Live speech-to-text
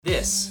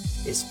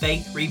is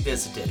Faith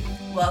Revisited.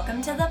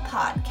 Welcome to the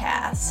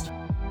podcast.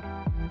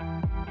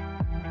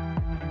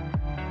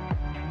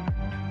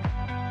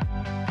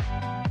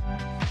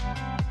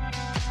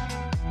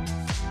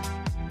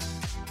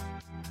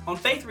 On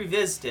Faith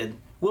Revisited,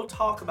 we'll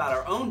talk about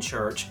our own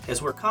church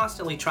as we're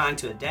constantly trying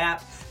to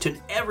adapt to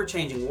an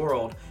ever-changing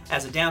world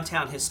as a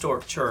downtown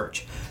historic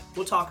church.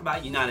 We'll talk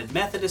about United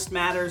Methodist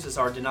matters as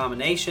our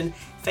denomination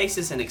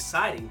faces an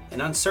exciting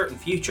and uncertain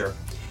future.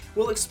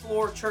 We'll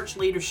explore church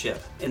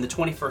leadership in the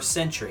 21st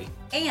century.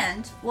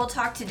 And we'll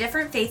talk to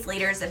different faith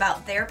leaders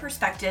about their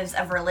perspectives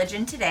of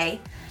religion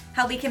today,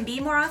 how we can be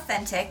more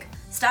authentic,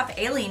 stop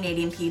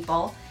alienating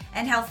people,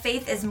 and how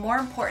faith is more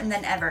important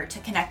than ever to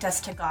connect us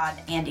to God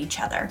and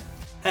each other.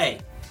 Hey,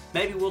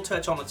 maybe we'll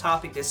touch on a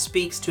topic that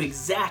speaks to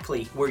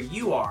exactly where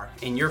you are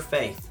in your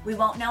faith. We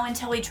won't know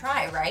until we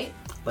try, right?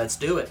 Let's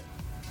do it.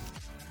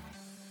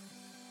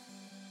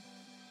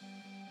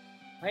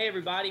 Hey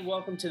everybody,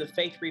 welcome to the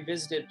Faith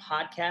Revisited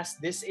podcast.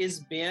 This is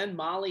Ben.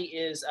 Molly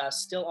is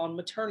still on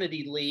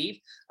maternity leave.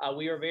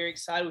 We are very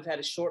excited. We've had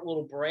a short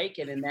little break,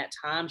 and in that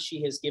time,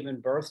 she has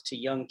given birth to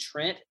young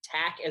Trent,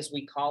 Tack as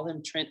we call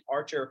him, Trent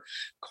Archer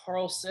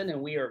Carlson,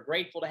 and we are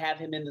grateful to have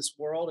him in this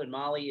world. And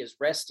Molly is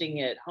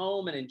resting at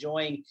home and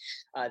enjoying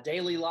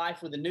daily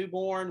life with a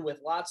newborn with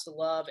lots of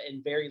love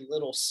and very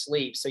little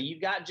sleep. So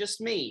you've got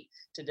just me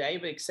today,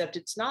 but except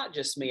it's not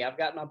just me. I've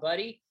got my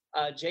buddy,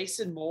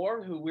 Jason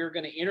Moore, who we're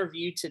going to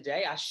interview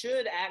today. I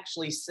should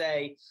actually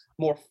say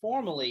more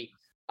formally,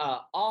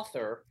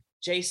 author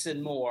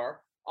Jason Moore,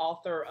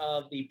 author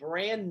of the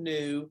brand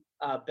new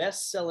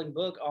best-selling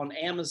book on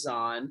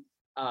Amazon,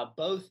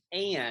 Both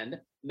and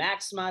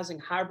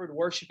Maximizing Hybrid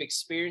Worship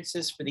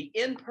Experiences for the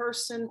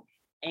In-Person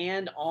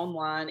and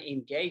Online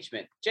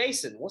Engagement.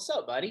 Jason, what's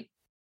up, buddy?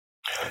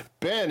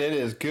 Ben, it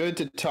is good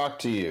to talk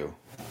to you.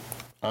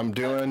 I'm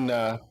doing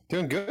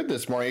good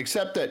this morning,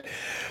 except that,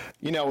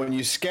 you know, when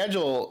you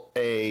schedule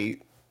a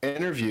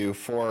interview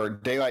for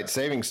daylight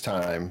savings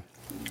time,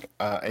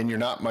 and you're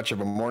not much of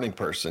a morning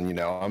person, you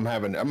know, I'm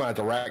gonna have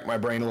to rack my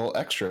brain a little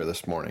extra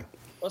this morning.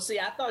 Well, see,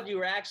 I thought you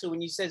were actually,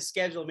 when you said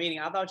schedule a meeting,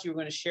 I thought you were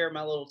going to share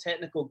my little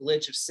technical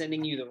glitch of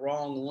sending you the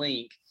wrong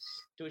link.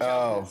 To which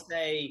I would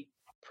say,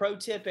 pro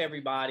tip,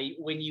 everybody,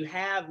 when you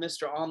have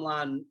Mr.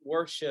 Online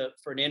Worship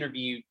for an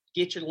interview,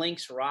 get your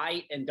links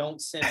right and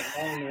don't send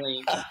the wrong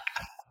link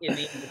in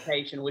the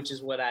invitation, which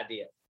is what I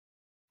did.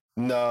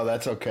 No,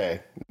 that's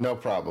okay. No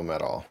problem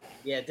at all.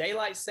 Yeah,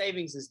 daylight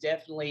savings is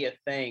definitely a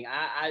thing.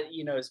 I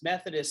you know, as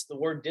Methodists, the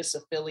word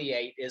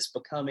disaffiliate is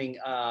becoming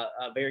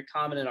very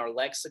common in our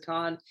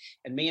lexicon.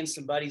 And me and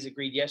some buddies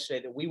agreed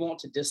yesterday that we want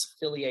to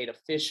disaffiliate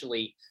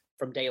officially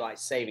from daylight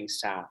savings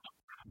time.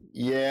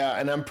 Yeah,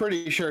 and I'm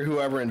pretty sure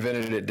whoever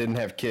invented it didn't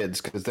have kids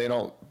because they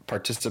don't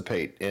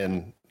participate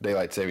in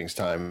daylight savings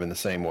time in the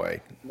same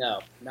way. No,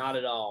 not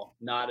at all.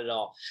 Not at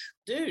all.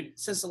 Dude,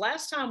 since the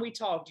last time we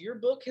talked, your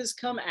book has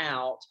come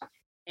out.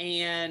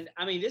 And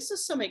I mean, this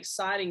is some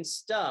exciting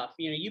stuff.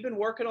 You know, you've been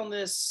working on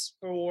this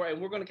and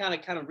we're going to kind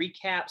of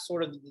recap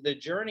sort of the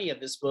journey of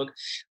this book.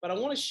 But I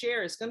want to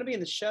share, it's going to be in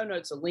the show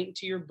notes, a link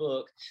to your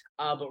book.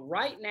 But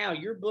right now,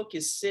 your book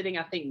is sitting,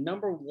 I think,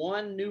 number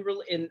one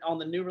on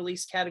the new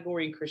release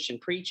category in Christian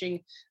preaching,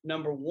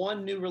 number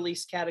one new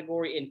release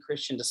category in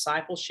Christian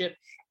discipleship,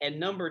 and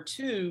number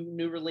two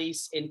new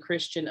release in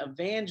Christian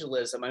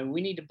evangelism. I mean,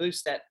 we need to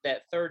boost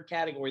that third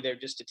category there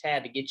just a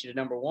tad to get you to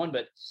number one.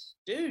 But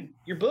dude,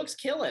 your book's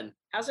killing.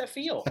 How's that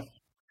feel?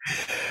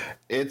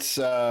 It's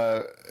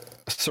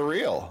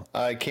surreal.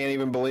 I can't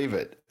even believe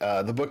it.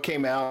 The book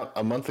came out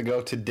a month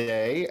ago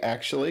today,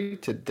 actually,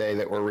 today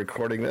that we're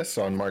recording this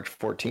on March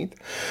 14th.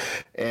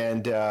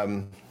 And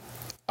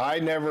I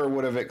never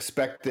would have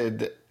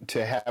expected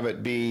to have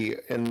it be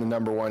in the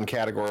number one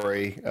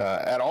category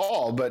at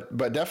all, but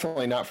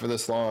definitely not for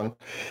this long.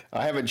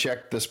 I haven't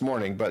checked this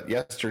morning, but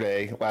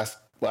yesterday,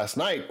 last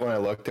night when I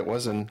looked, it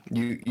was, and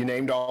you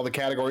named all the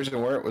categories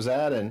and where it was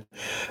at, and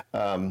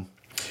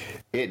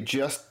it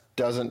just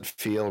doesn't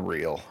feel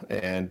real.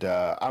 And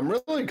I'm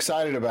really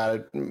excited about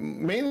it,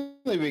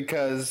 mainly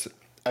because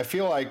I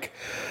feel like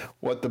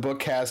what the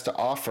book has to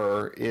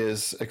offer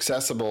is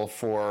accessible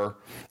for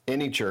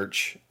any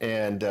church,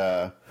 and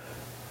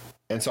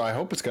so I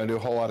hope it's going to do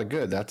a whole lot of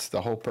good. That's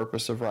the whole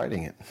purpose of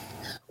writing it.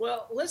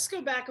 Well, let's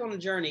go back on the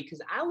journey, because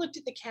I looked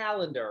at the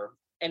calendar.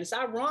 And it's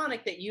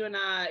ironic that you and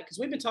I, because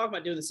we've been talking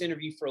about doing this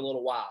interview for a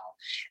little while,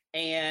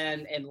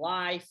 and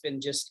life and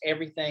just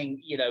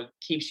everything, you know,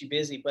 keeps you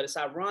busy. But it's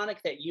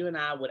ironic that you and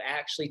I would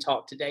actually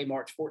talk today,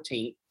 March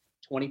 14th,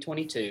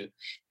 2022,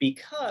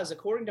 because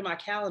according to my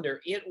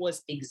calendar, it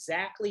was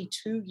exactly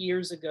 2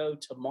 years ago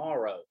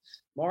tomorrow,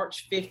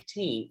 March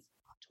 15th,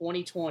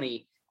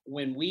 2020,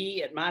 when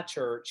we at my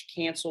church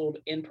canceled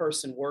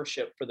in-person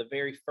worship for the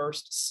very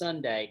first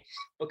Sunday,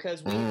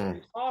 because we had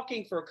been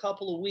talking for a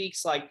couple of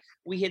weeks. Like,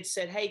 we had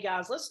said, hey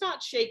guys, let's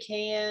not shake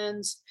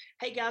hands.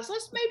 Hey guys,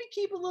 let's maybe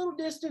keep a little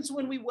distance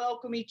when we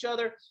welcome each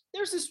other.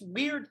 There's this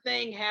weird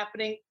thing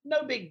happening.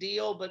 No big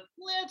deal, but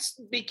let's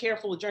be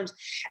careful with germs.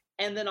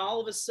 And then all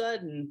of a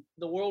sudden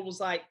the world was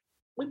like,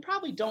 we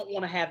probably don't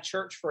want to have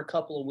church for a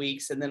couple of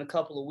weeks, and then a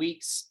couple of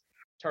weeks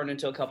turned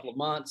into a couple of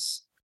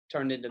months,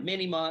 turned into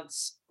many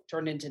months,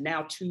 turned into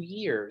now 2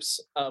 years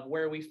of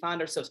where we find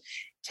ourselves.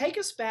 Take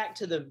us back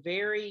to the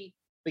very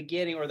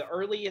beginning or the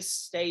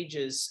earliest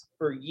stages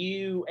for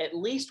you, at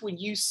least when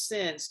you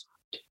sensed.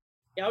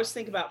 I always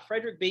think about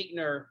Frederick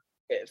Buechner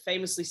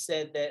famously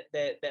said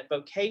that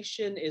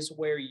vocation is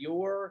where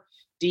your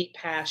deep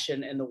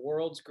passion and the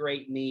world's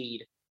great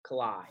need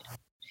collide.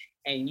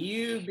 And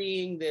you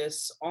being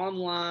this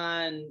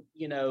online,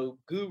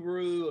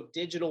 guru of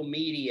digital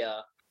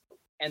media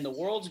and the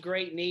world's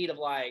great need of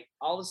like,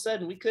 all of a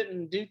sudden we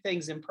couldn't do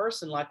things in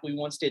person like we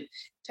once did.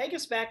 Take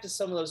us back to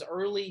some of those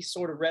early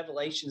sort of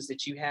revelations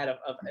that you had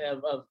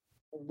of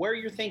where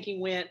your thinking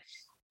went,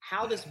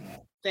 how this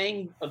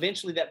thing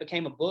eventually that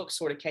became a book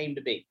sort of came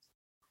to be.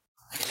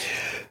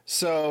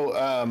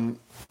 So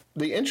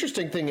the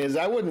interesting thing is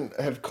I wouldn't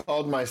have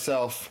called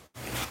myself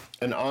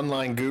an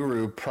online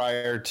guru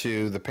prior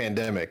to the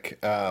pandemic.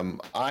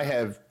 I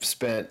have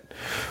spent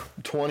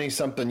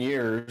 20-something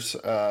years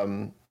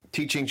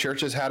teaching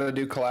churches how to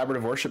do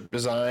collaborative worship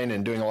design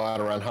and doing a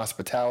lot around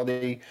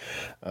hospitality.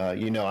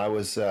 I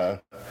was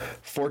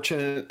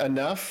fortunate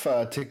enough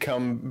to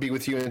come be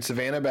with you in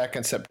Savannah back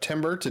in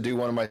September to do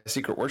one of my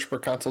secret worshiper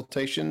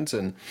consultations.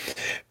 And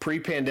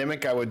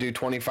pre-pandemic, I would do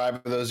 25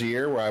 of those a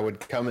year where I would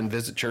come and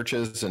visit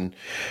churches and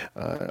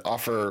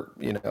offer,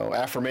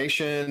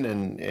 affirmation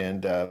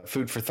and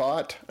food for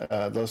thought,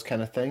 those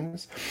kind of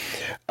things.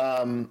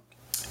 I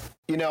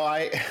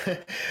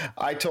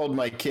told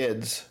my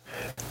kids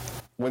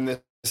when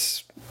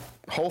this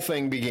whole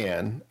thing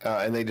began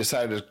and they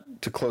decided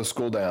to close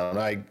school down,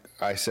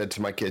 I said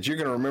to my kids, you're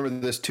going to remember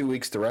this 2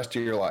 weeks the rest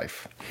of your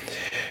life.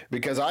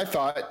 Because I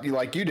thought,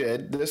 like you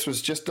did, this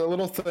was just a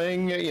little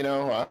thing, I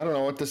don't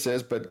know what this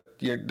is, but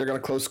they're going to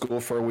close school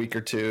for a week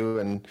or two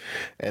and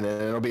then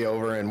it'll be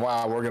over. And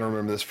wow, we're going to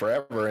remember this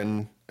forever.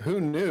 And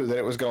who knew that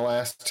it was going to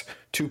last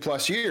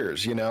 2+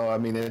 years?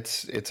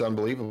 It's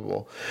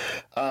unbelievable.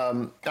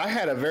 I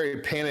had a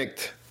very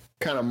panicked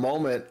kind of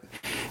moment,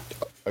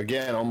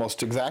 again,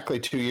 almost exactly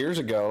 2 years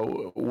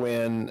ago,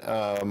 when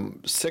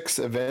 6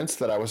 events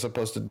that I was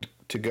supposed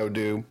to go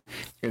do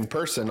in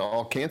person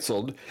all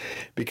canceled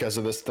because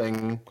of this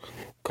thing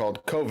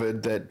called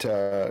COVID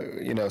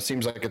that,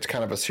 seems like it's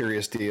kind of a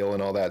serious deal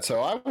and all that. So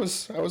I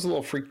was a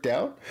little freaked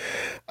out.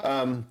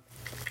 And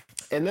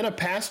then a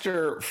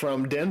pastor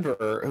from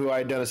Denver who I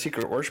had done a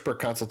secret worshiper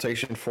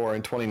consultation for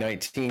in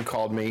 2019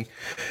 called me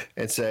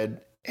and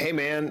said, hey,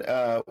 man,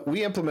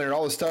 we implemented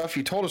all the stuff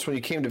you told us when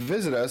you came to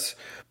visit us,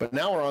 but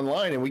now we're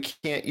online and we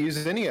can't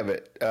use any of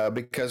it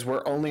because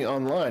we're only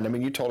online. I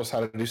mean, you told us how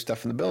to do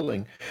stuff in the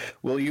building.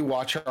 Will you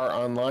watch our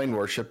online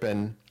worship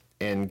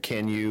and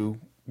can you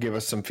give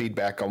us some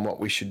feedback on what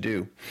we should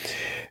do?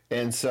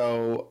 And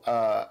so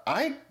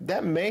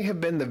that may have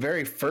been the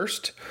very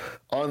first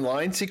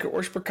online secret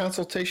worshiper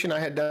consultation I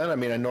had done. I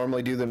mean, I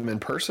normally do them in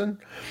person.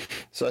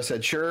 So I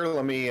said, sure,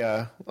 I'll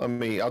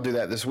do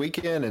that this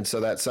weekend. And so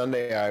that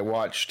Sunday I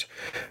watched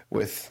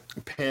with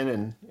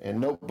pen and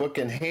notebook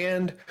in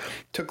hand,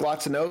 took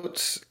lots of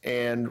notes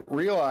and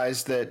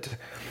realized that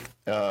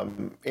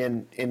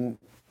in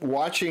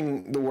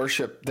watching the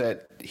worship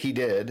that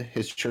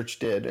his church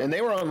did, and they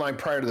were online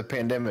prior to the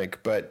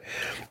pandemic, but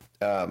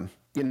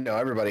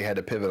everybody had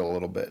to pivot a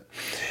little bit.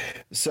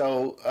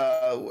 So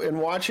in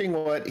watching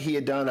what he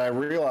had done, I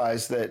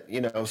realized that,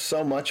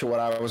 so much of what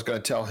I was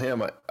going to tell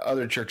him,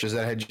 other churches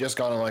that had just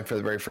gone online for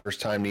the very first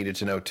time needed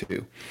to know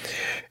too.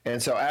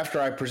 And so after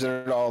I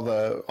presented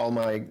all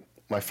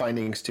my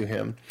findings to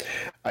him,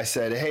 I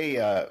said,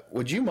 hey,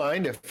 would you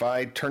mind if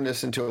I turn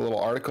this into a little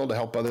article to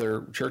help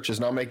other churches,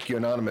 and I'll make you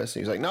anonymous?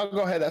 And he's like, no,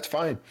 go ahead, that's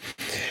fine.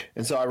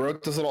 And so I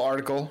wrote this little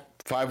article,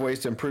 5 ways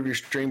to improve your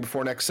stream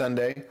before next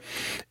Sunday.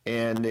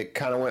 And it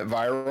kind of went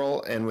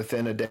viral. And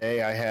within a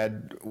day, I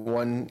had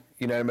one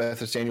United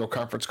Methodist annual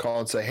conference call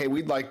and say, hey,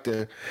 we'd like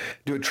to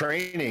do a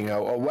training, a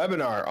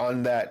webinar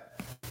on that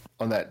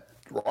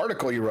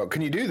article you wrote.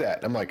 Can you do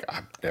that? I'm like,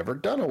 I've never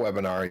done a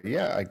webinar.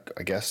 Yeah,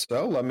 I guess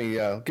so. Let me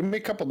give me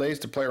a couple days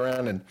to play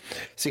around and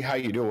see how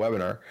you do a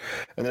webinar.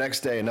 And the next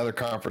day, another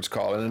conference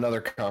call and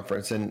another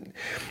conference. And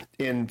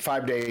in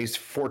 5 days,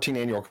 14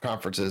 annual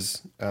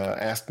conferences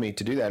asked me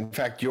to do that. In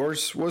fact,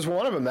 yours was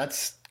one of them.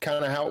 That's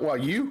kind of how,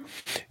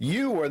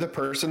 you were the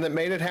person that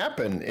made it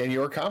happen in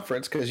your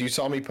conference because you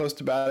saw me post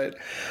about it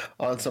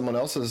on someone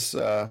else's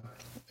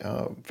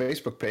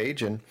Facebook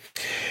page, and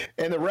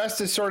the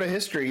rest is sort of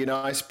history.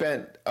 I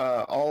spent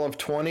all of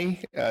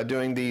 20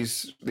 doing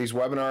these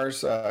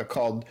webinars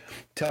called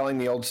Telling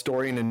the Old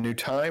Story in a New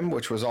Time,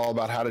 which was all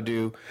about how to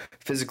do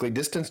physically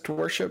distanced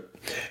worship.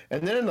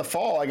 And then in the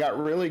fall, I got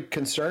really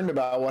concerned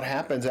about what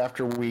happens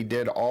after we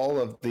did all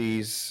of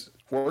these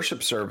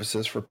worship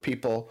services for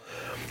people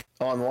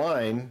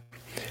online.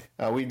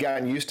 We'd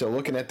gotten used to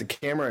looking at the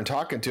camera and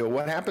talking to it.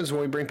 What happens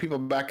when we bring people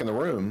back in the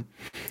room?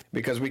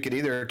 Because we could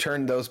either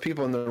turn those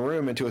people in the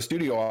room into a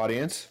studio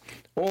audience,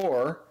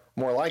 or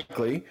more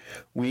likely,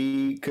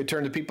 we could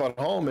turn the people at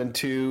home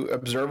into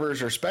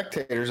observers or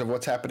spectators of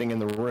what's happening in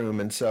the room.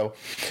 And so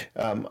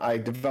I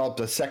developed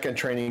a second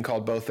training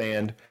called Both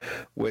And,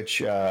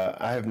 which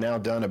I have now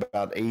done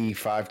about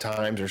 85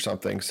 times or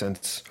something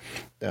since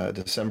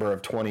December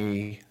of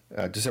 20.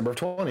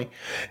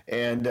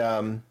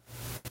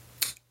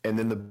 And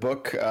then the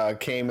book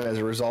came as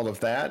a result of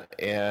that,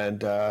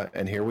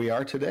 and here we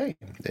are today.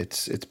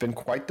 It's been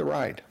quite the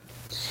ride.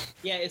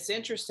 Yeah, it's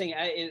interesting.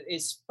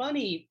 It's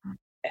funny.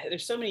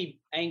 There's so many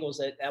angles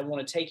that I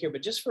want to take here,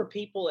 but just for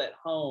people at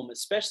home,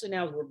 especially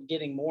now as we're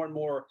getting more and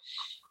more,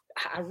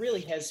 I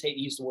really hesitate to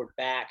use the word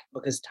back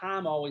because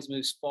time always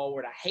moves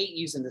forward. I hate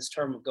using this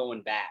term of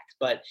going back,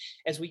 but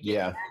as we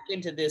get back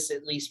into this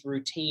at least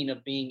routine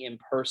of being in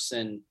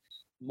person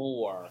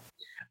more,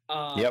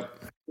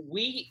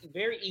 we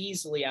very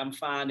easily, I'm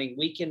finding,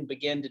 we can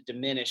begin to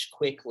diminish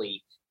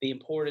quickly the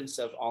importance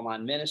of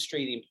online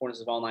ministry, the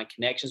importance of online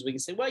connections. We can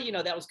say, well,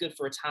 that was good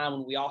for a time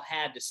when we all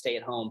had to stay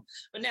at home,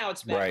 but now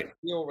it's back to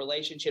real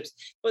relationships.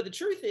 But the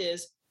truth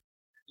is,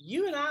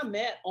 you and I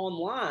met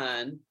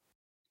online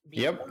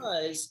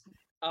because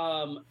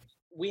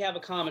we have a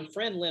common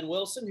friend, Lynn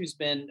Wilson, who's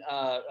been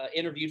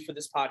interviewed for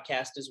this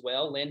podcast as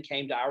well. Lynn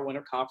came to our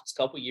winter conference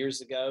a couple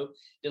years ago,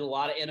 did a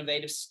lot of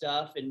innovative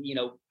stuff. And,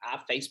 I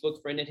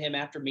Facebook friended him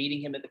after meeting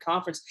him at the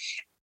conference.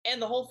 And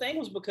the whole thing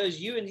was because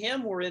you and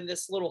him were in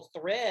this little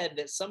thread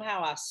that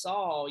somehow I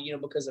saw,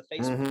 because of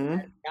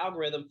Facebook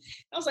algorithm. And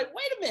I was like,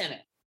 wait a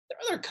minute, there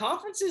are other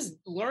conferences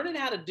learning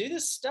how to do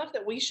this stuff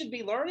that we should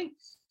be learning.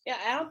 Yeah,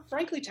 I'm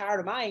frankly tired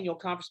of my annual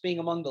conference being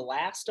among the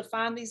last to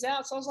find these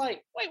out. So I was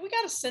like, wait, we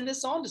got to send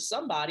this on to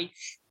somebody.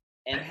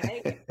 And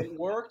hey, it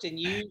worked. And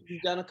you've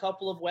done a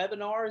couple of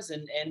webinars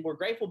and we're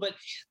grateful. But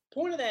the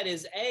point of that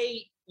is,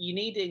 A, you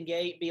need to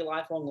be a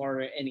lifelong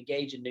learner and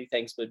engage in new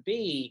things. But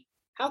B,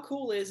 how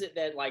cool is it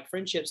that like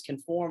friendships can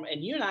form?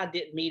 And you and I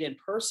didn't meet in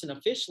person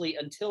officially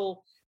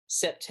until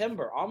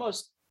September,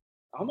 almost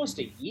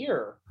a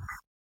year.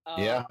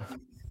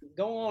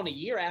 Going on a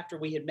year after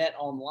we had met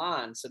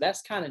online. So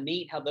that's kind of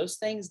neat how those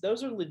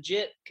are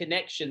legit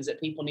connections that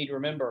people need to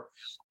remember.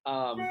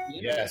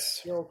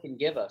 Still can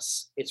give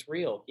us. It's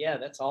real. Yeah,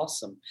 that's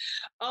awesome.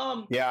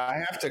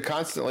 I have to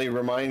constantly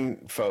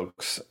remind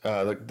folks,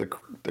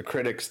 the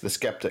critics, the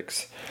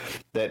skeptics,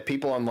 that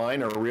people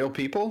online are real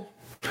people.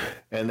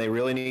 And they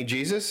really need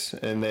Jesus,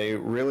 and they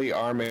really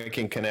are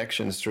making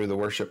connections through the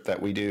worship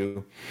that we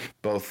do,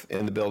 both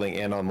in the building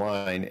and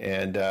online.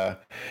 And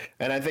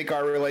I think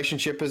our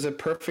relationship is a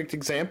perfect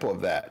example of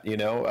that.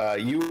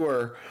 You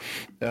were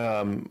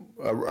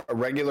a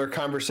regular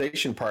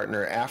conversation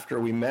partner after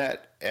we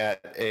met at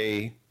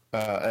a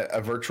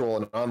virtual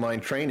and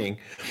online training.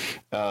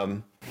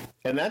 And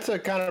that's a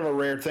kind of a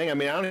rare thing. I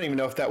mean, I don't even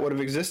know if that would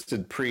have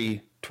existed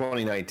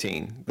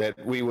pre-2019,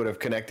 that we would have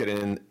connected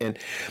in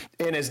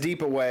as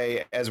deep a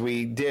way as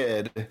we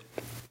did,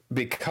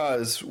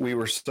 because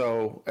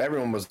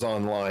everyone was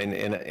online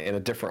in a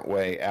different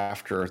way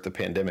after the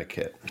pandemic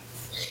hit.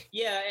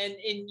 Yeah,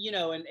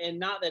 and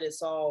not that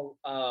it's all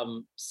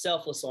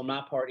selfless on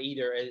my part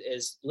either,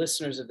 as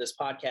listeners of this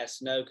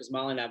podcast know, because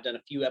Molly and I have done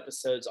a few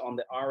episodes on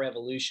our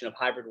evolution of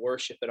hybrid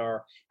worship at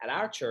our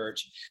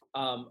church.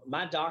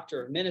 My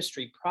Doctor of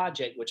Ministry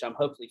project, which I'm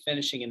hopefully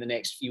finishing in the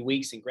next few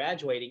weeks and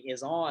graduating,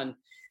 is on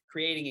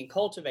creating and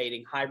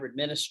cultivating hybrid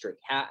ministry,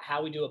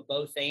 how we do a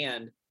both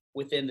and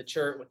within the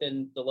church,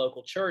 within the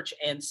local church.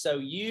 And so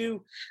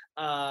the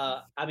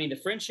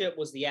friendship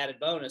was the added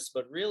bonus,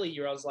 but really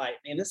I was like,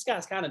 man, this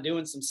guy's kind of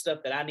doing some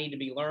stuff that I need to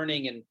be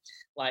learning and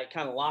like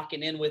kind of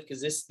locking in with,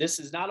 because this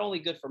is not only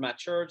good for my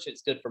church,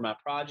 it's good for my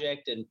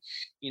project. And,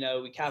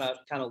 we kind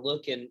of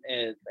look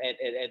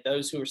at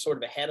those who are sort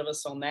of ahead of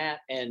us on that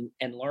and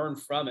learn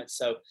from it.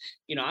 So,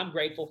 I'm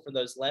grateful for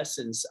those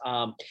lessons.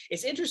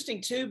 It's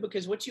interesting too,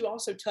 because what you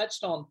also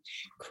touched on,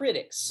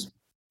 critics.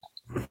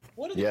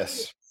 What are the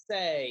critics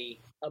say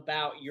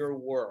about your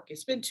work?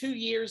 It's been 2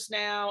 years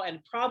now, and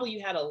probably you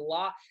had it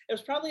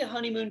was probably a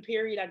honeymoon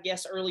period, I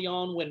guess, early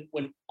on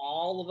when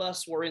all of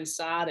us were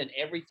inside and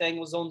everything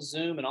was on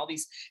Zoom, and all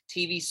these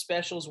TV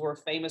specials were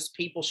famous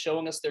people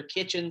showing us their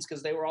kitchens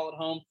because they were all at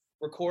home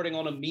recording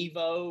on a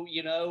Mevo,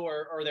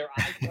 or their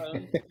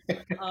iPhone.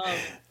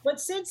 But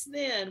since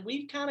then,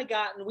 we've kind of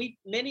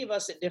many of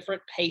us at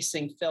different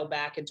pacing fell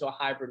back into a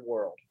hybrid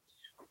world.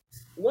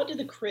 What do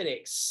the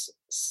critics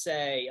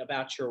say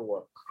about your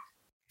work?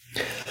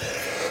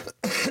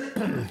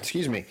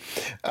 Excuse me.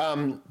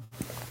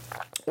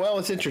 Well,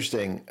 it's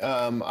interesting.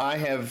 I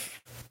have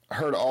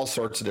heard all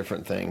sorts of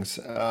different things.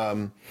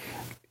 A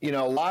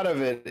lot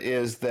of it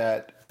is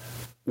that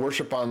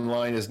worship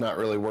online is not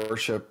really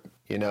worship.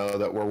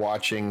 That we're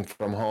watching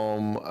from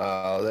home,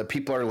 that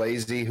people are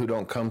lazy who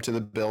don't come to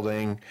the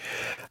building.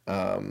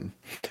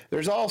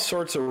 There's all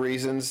sorts of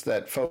reasons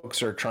that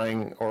folks are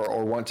trying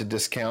or want to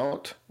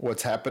discount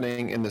what's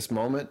happening in this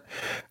moment.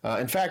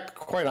 In fact,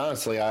 quite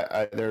honestly,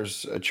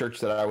 there's a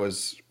church that I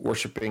was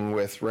worshiping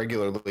with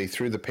regularly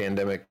through the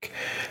pandemic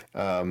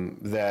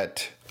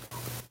that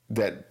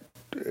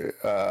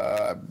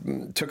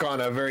took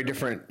on a very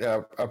different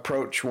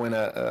approach when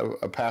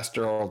a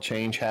pastoral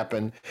change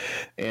happened,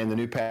 and the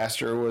new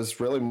pastor was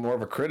really more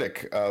of a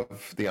critic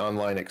of the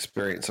online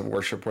experience of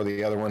worship, where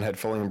the other one had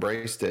fully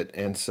embraced it.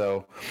 And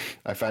so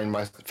I found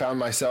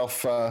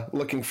myself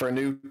looking for a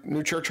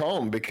new church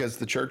home, because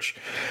the church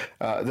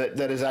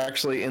that is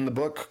actually in the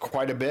book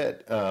quite a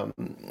bit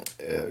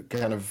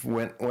kind of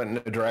went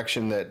in a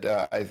direction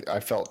that I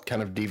felt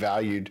kind of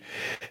devalued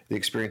the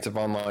experience of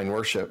online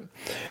worship.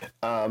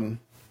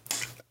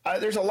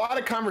 There's a lot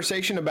of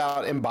conversation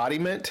about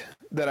embodiment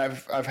that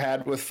I've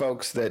had with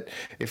folks, that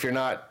if you're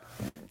not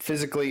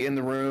physically in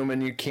the room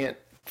and you can't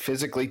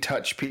physically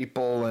touch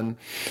people and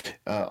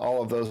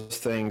all of those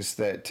things,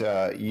 that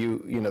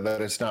that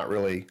it's not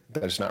really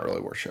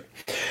worship.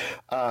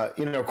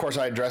 Of course,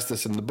 I address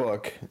this in the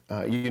book.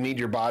 You need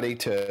your body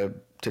to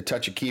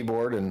touch a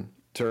keyboard, and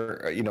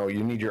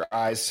you need your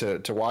eyes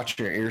to watch,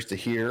 and your ears to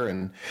hear,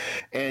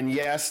 and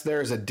yes,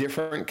 there's a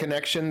different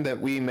connection that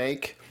we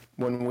make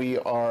when we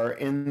are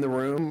in the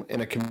room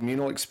in a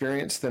communal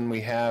experience than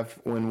we have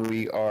when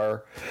we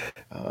are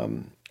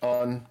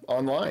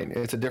online.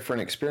 It's a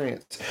different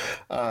experience.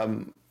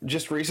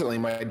 Just recently,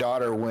 my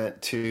daughter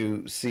went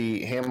to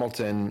see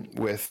Hamilton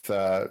with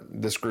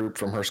this group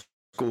from her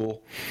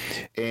school,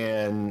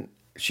 and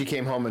she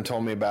came home and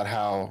told me about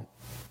how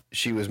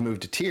she was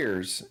moved to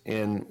tears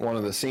in one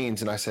of the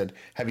scenes. And I said,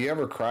 have you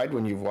ever cried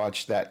when you've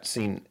watched that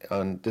scene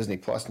on Disney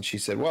Plus? And she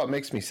said, well, it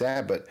makes me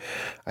sad, but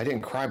I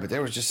didn't cry. But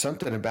there was just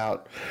something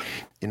about,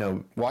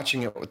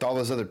 watching it with all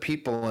those other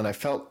people. And I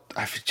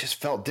just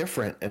felt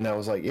different. And I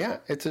was like, yeah,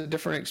 it's a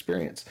different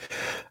experience.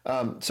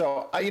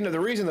 So the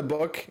reason the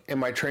book and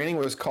my training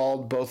was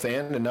called Both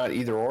and not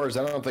Either Or is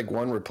I don't think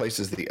one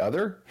replaces the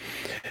other.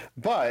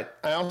 But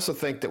I also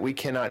think that we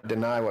cannot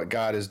deny what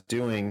God is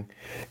doing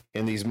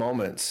in these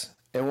moments.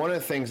 And one of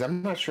the things,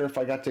 I'm not sure if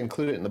I got to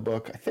include it in the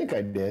book. I think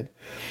I did.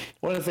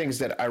 One of the things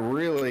that I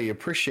really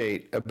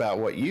appreciate about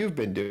what you've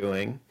been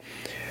doing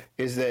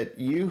is that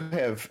you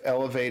have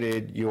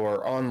elevated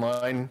your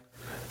online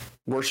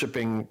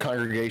worshiping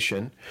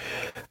congregation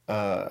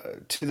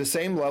to the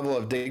same level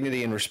of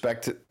dignity and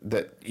respect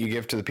that you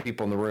give to the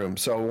people in the room.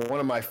 So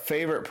one of my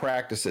favorite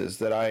practices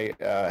that I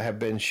have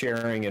been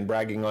sharing and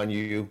bragging on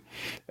you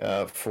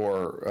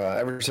for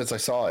ever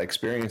since I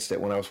experienced it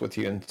when I was with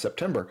you in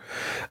September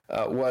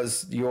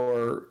was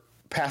your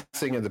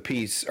passing of the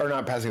peace, or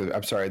not passing,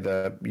 I'm sorry,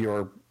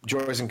 your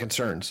joys and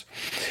concerns,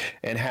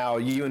 and how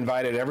you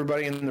invited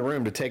everybody in the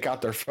room to take out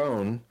their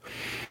phone.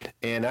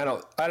 And I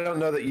don't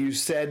know that you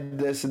said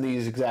this in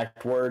these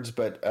exact words,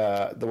 but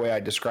the way I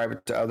describe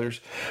it to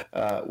others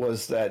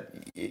was that,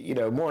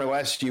 more or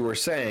less you were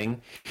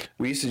saying,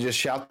 we used to just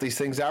shout these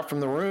things out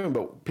from the room,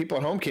 but people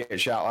at home can't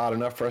shout loud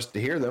enough for us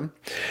to hear them.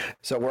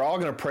 So we're all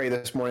going to pray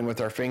this morning with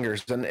our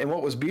fingers. And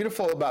what was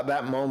beautiful about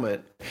that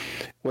moment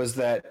was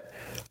that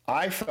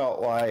I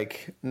felt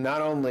like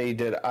not only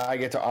did I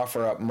get to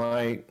offer up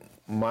my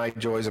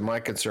joys and my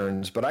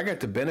concerns, but I got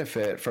to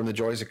benefit from the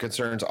joys and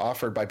concerns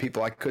offered by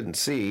people I couldn't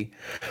see.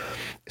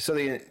 So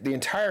the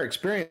entire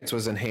experience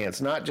was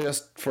enhanced, not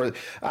just for,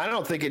 I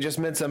don't think it just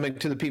meant something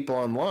to the people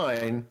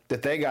online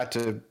that they got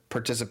to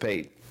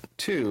participate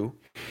too,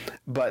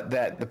 but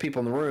that the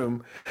people in the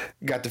room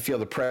got to feel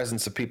the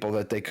presence of people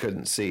that they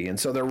couldn't see. And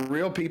so they're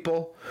real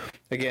people,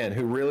 again,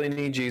 who really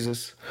need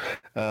Jesus,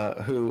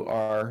 who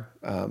are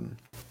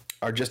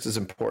just as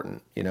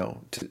important,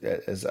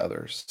 as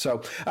others.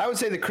 So I would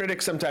say the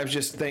critics sometimes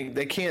just think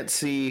they can't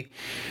see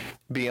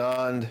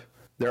beyond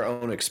their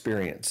own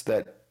experience,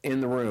 that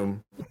in the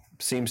room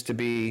seems to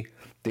be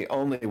the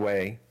only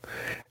way.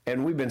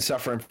 And we've been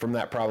suffering from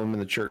that problem in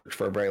the church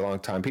for a very long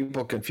time.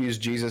 People confuse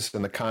Jesus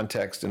and the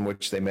context in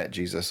which they met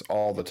Jesus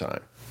all the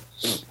time.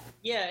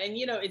 Yeah, and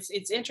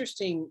it's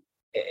interesting.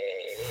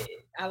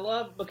 I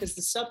love, because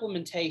the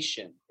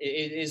supplementation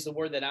is the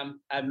word that I'm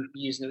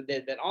using,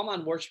 that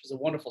online worship is a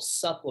wonderful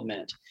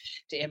supplement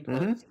to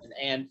in-person. Mm-hmm.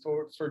 And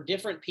for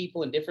different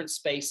people in different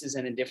spaces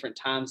and in different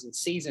times and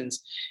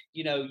seasons,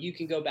 you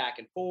can go back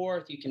and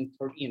forth. You can,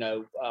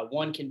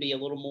 one can be a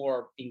little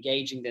more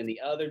engaging than the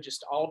other,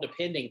 just all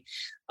depending.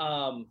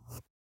 And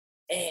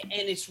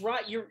it's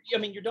right. Your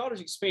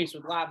daughter's experience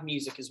with live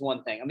music is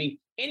one thing. I mean,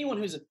 anyone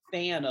who's a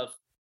fan of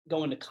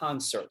going to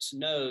concerts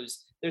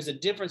knows there's a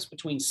difference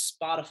between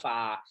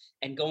Spotify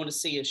and going to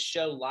see a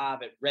show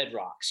live at Red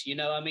Rocks.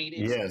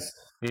 It's yes.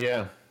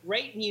 Yeah.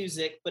 Great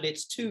music, but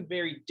it's two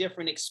very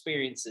different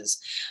experiences.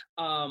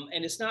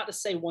 And it's not to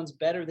say one's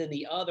better than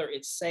the other.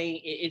 It's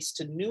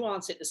to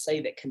nuance it to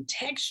say that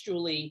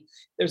contextually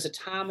there's a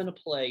time and a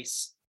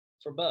place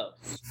for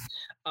both.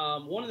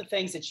 One of the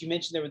things that you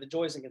mentioned there were the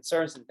joys and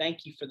concerns, and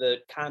thank you for the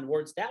kind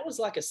words. That was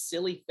like a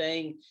silly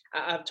thing.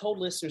 I've told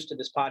listeners to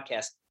this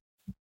podcast,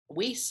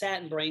 we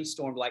sat and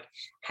brainstormed, like,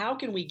 how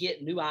can we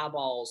get new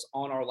eyeballs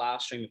on our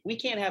live stream? If we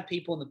can't have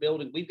people in the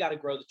building, we've got to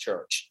grow the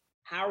church.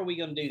 How are we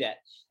going to do that?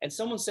 And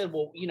someone said,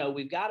 well,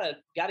 we've got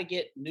to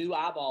get new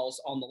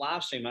eyeballs on the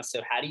live stream. I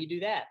said, how do you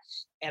do that?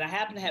 And I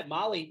happened to have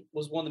Molly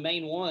was one of the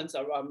main ones,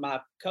 my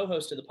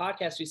co-host of the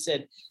podcast, who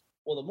said,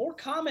 Well, the more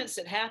comments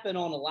that happen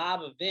on a live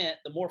event,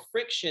 the more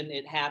friction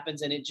it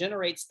happens, and it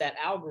generates that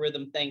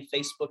algorithm thing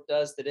Facebook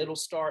does that it'll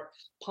start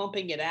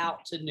pumping it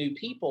out to new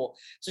people.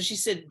 So she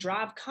said,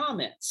 drive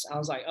comments. I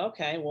was like,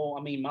 okay, well,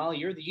 I mean, Molly,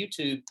 you're the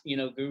YouTube,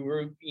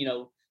 guru,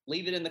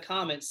 leave it in the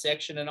comments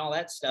section and all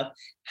that stuff.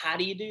 How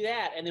do you do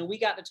that? And then we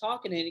got to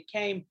talking, and it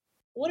came,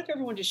 what if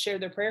everyone just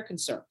shared their prayer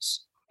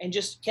concerns and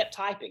just kept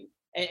typing?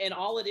 And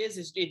all it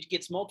is it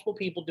gets multiple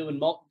people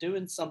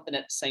doing something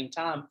at the same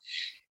time.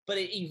 But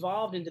it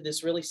evolved into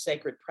this really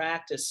sacred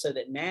practice so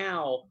that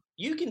now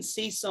you can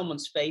see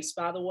someone's face,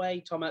 by the way,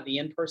 talking about the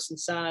in-person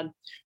side,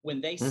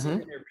 when they sit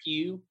in their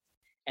pew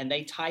and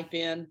they type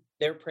in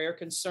their prayer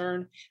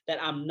concern,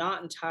 that I'm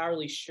not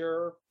entirely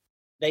sure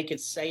they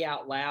could say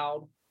out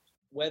loud,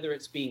 whether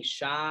it's being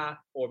shy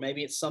or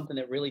maybe it's something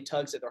that really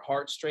tugs at their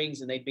heartstrings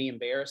and they'd be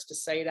embarrassed to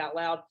say it out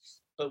loud.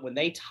 But when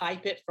they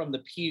type it from the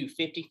pew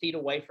 50 feet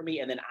away from me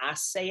and then I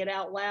say it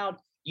out loud,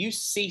 you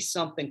see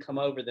something come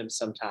over them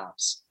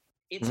sometimes.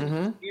 It's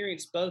an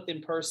experience both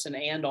in person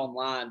and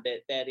online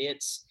that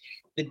it's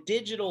the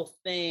digital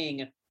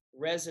thing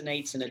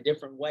resonates in a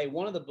different way.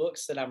 One of the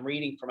books that I'm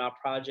reading from our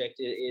project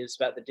is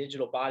about the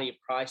digital body of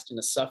Christ in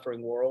a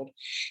suffering world.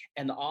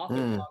 And the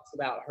author talks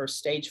about her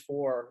stage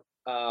 4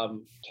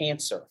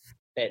 cancer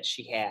that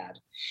she had,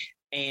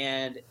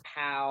 and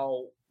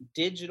how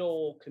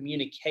digital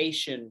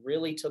communication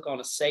really took on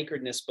a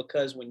sacredness,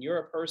 because when you're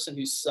a person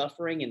who's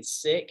suffering and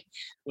sick,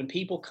 when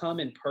people come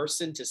in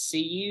person to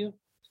see you,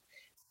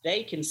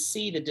 they can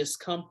see the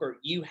discomfort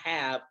you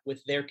have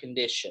with their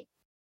condition.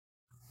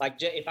 Like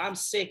if I'm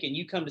sick and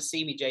you come to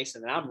see me,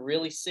 Jason, and I'm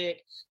really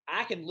sick,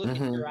 I can look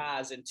in your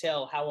eyes and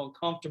tell how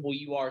uncomfortable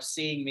you are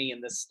seeing me in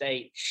this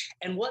state.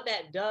 And what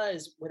that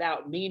does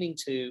without meaning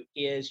to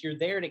is you're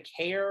there to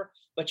care,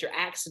 but you're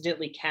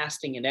accidentally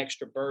casting an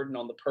extra burden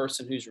on the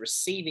person who's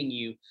receiving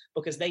you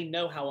because they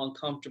know how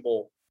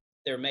uncomfortable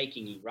they're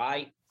making you,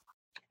 right?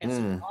 And so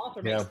the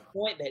author makes the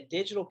point that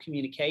digital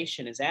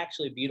communication is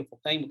actually a beautiful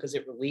thing because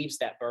it relieves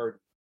that burden.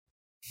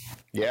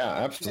 Yeah,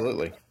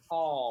 absolutely.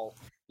 Paul,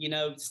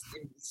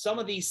 some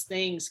of these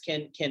things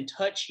can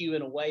touch you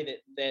in a way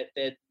that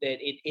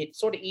it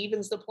sort of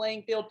evens the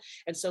playing field.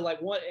 And so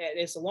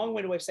it's a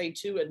long-winded way of saying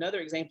too, another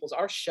example is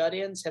our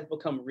shut-ins have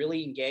become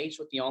really engaged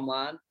with the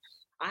online.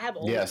 I have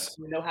older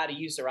who know how to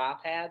use their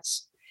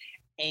iPads,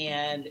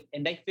 and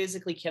they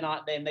physically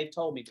cannot, and they've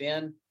told me,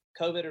 Ben,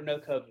 COVID or no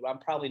COVID, I'm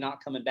probably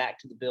not coming back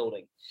to the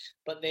building.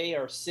 But they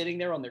are sitting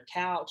there on their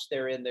couch,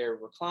 they're in their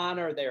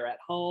recliner, they're at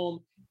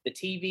home, the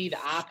TV, the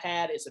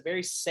iPad is a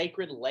very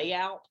sacred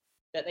layout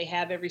that they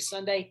have every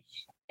Sunday.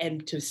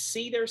 And to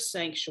see their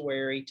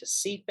sanctuary, to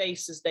see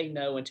faces they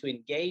know, and to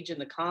engage in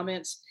the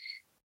comments,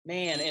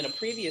 man, in a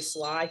previous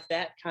life,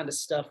 that kind of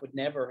stuff would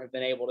never have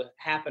been able to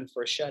happen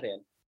for a shut-in.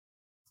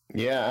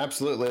 Yeah,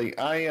 absolutely.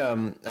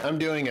 I'm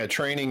doing a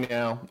training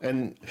now,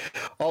 and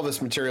all this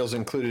material is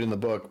included in the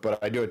book,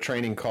 but I do a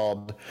training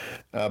called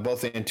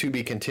Both and To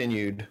Be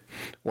Continued,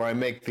 where I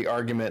make the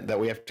argument that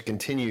we have to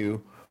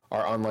continue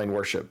our online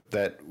worship,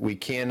 that we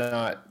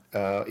cannot,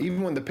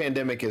 even when the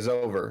pandemic is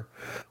over,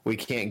 we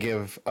can't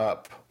give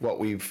up what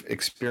we've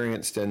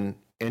experienced and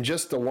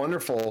just the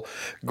wonderful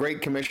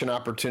Great Commission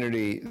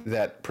opportunity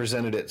that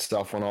presented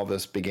itself when all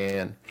this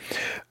began.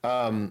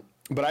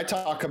 But I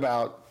talk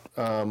about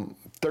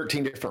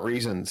 13 different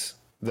reasons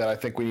that I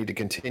think we need to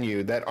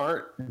continue that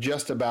aren't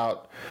just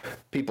about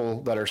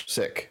people that are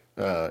sick,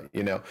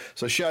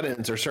 So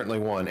shut-ins are certainly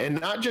one. And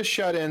not just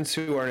shut-ins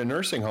who are in a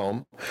nursing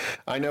home.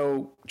 I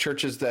know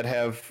churches that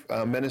have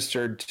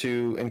ministered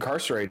to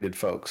incarcerated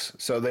folks.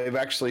 So they've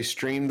actually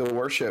streamed the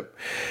worship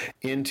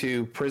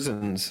into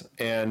prisons.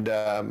 And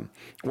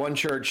one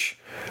church,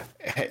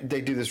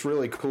 they do this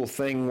really cool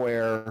thing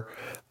where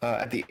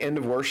at the end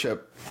of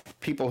worship,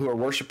 people who are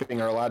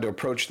worshiping are allowed to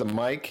approach the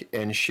mic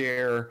and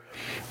share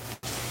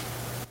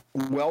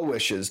well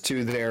wishes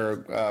to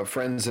their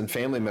friends and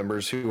family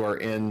members who are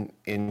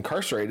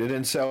incarcerated.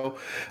 And so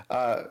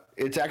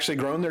it's actually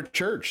grown their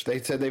church.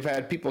 They said they've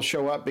had people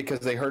show up because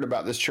they heard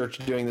about this church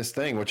doing this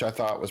thing, which I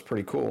thought was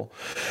pretty cool.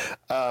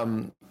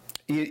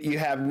 You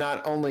have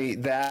not only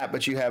that,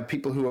 but you have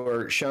people who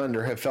are shunned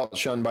or have felt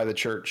shunned by the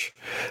church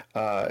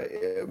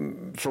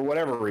for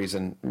whatever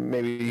reason.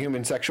 Maybe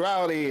human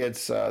sexuality.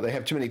 It's they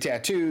have too many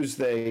tattoos.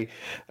 They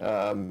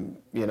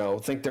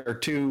think they're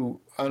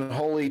too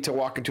unholy to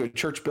walk into a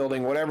church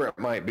building, whatever it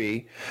might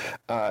be.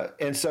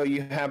 And so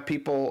you have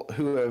people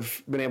who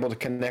have been able to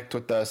connect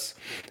with us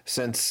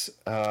since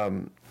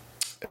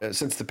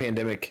the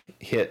pandemic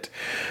hit.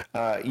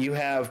 You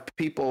have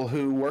people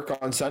who work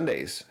on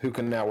Sundays who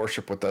can now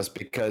worship with us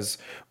because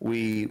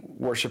we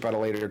worship at a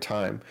later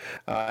time.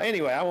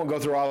 Anyway, I won't go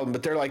through all of them,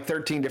 but there are like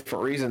 13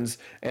 different reasons,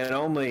 and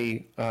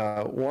only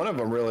one of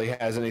them really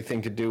has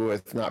anything to do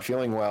with not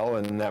feeling well,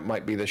 and that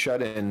might be the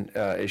shut-in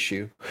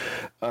issue.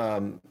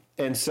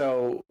 And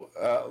so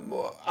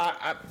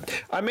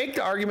I make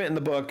the argument in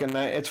the book, and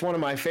it's one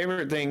of my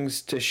favorite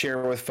things to share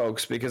with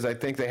folks because I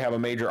think they have a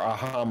major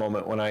aha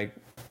moment when I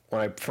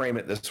when I frame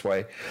it this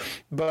way.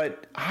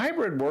 But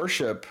hybrid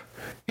worship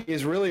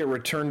is really a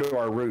return to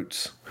our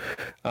roots.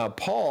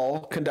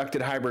 Paul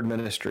conducted hybrid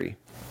ministry.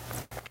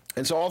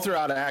 And so all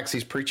throughout Acts,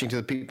 he's preaching to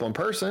the people in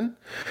person.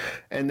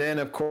 And then,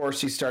 of course,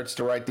 he starts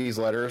to write these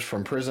letters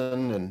from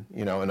prison and,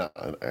 and I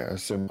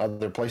assume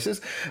other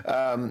places.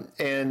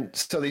 And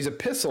so these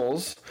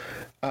epistles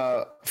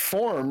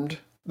formed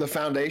the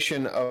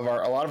foundation of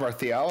a lot of our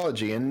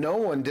theology. And no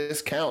one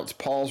discounts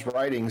Paul's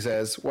writings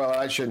as, well,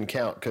 I shouldn't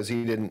count because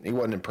he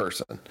wasn't in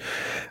person.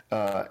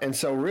 And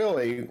so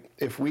really,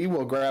 if we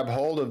will grab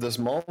hold of this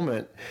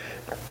moment,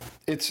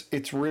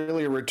 it's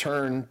really a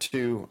return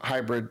to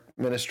hybrid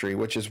ministry,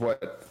 which is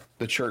what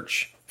the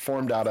church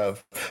formed out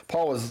of.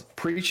 Paul was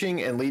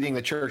preaching and leading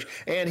the church.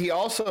 And he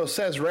also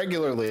says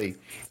regularly,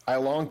 I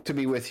long to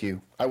be with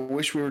you. I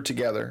wish we were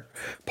together.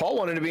 Paul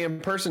wanted to be in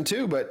person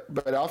too, but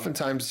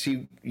oftentimes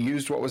he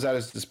used what was at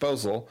his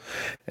disposal.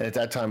 And at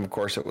that time, of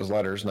course, it was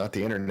letters, not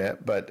the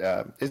internet. But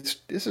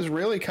this is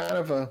really kind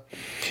of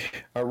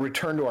a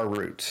return to our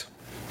roots.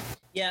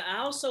 Yeah, I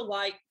also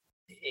like,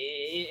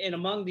 and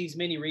among these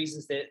many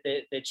reasons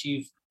that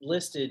you've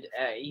listed,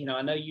 I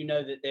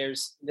know that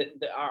there's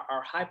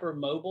our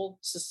hypermobile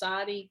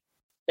society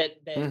that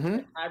Mm-hmm.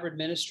 hybrid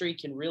ministry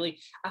can really.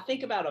 I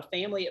think about a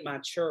family at my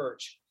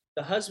church.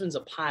 The husband's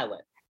a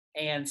pilot,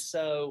 and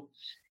so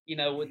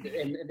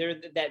and they're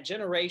that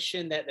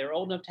generation that they're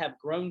old enough to have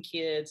grown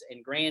kids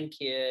and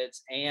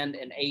grandkids and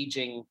an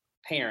aging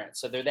parent.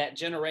 So they're that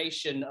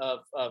generation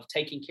of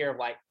taking care of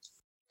like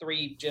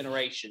 3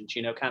 generations,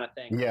 kind of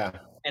thing. Yeah.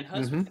 And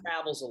husband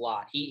travels a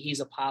lot. He's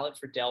a pilot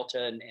for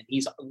Delta and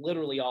he's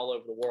literally all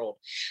over the world.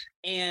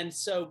 And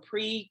so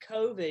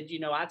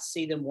pre-COVID, I'd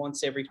see them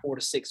once every 4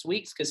 to 6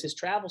 weeks because his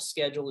travel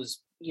schedule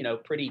is,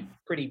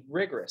 pretty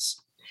rigorous.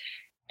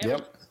 And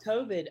with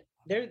COVID,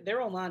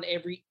 they're online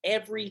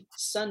every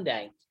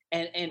Sunday.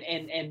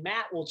 And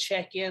Matt will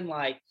check in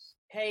like,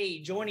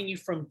 hey, joining you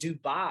from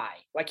Dubai.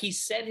 Like he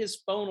set his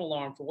phone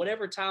alarm for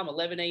whatever time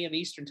 11 a.m.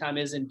 Eastern time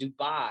is in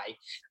Dubai.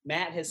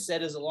 Matt has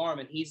set his alarm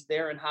and he's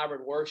there in hybrid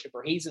worship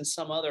or he's in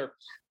some other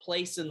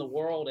place in the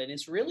world. And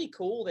it's really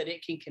cool that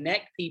it can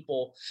connect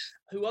people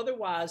who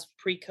otherwise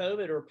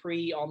pre-COVID or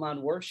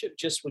pre-online worship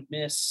just would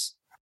miss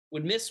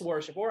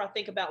worship. Or I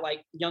think about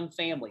like young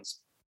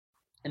families.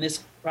 And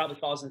this probably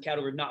falls in the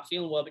category of not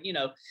feeling well, but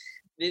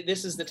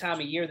this is the time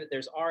of year that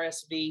there's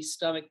RSV,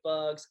 stomach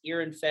bugs,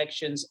 ear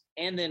infections,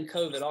 and then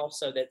COVID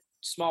also, that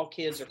small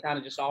kids are kind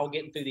of just all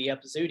getting through the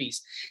epizooties.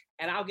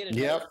 And I'll get a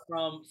note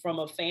from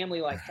a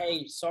family like,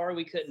 hey, sorry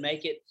we couldn't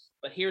make it,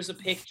 but here's a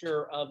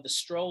picture of the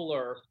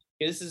stroller.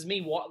 This is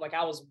me, like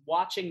I was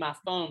watching my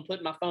phone,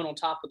 putting my phone on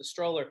top of the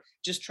stroller,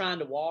 just trying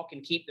to walk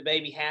and keep the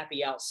baby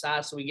happy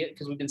outside. So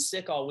because we've been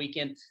sick all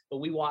weekend, but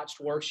we watched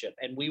worship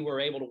and we were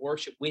able to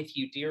worship with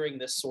you during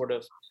this sort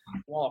of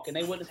walk, and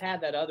they wouldn't have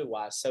had that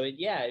otherwise. So it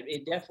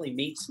definitely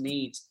meets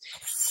needs.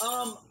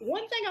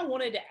 One thing I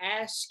wanted to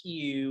ask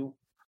you,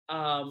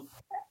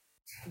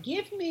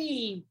 give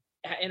me,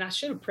 and I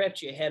should have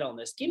prepped you ahead on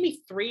this, give me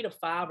 3 to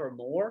 5 or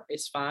more.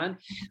 It's fine.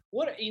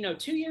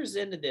 2 years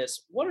into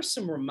this, what are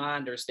some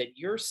reminders that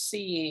you're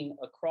seeing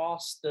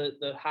across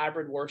the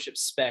hybrid worship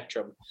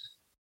spectrum?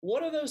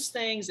 What are those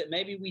things that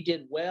maybe we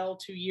did well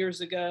 2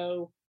 years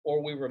ago,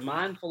 or we were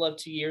mindful of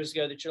 2 years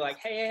ago that you're like,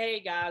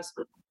 hey guys,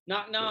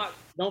 knock, knock,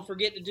 don't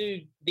forget to do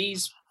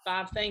these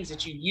 5 things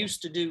that you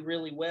used to do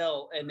really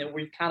well and that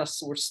we're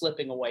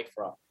slipping away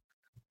from?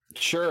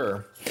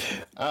 Sure.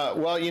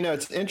 Well,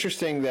 it's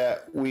interesting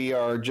that we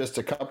are just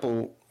a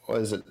couple,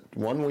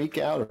 1 week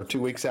out or 2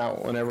 weeks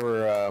out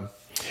whenever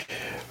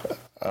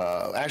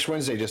Ash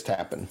Wednesday just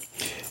happened.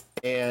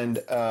 And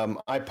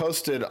I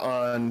posted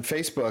on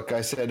Facebook,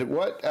 I said,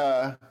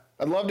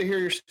 I'd love to hear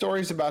your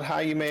stories about how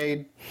you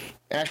made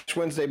Ash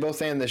Wednesday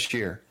both and this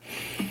year.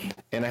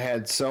 And I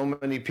had so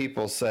many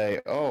people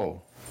say,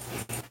 oh,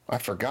 I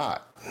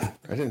forgot.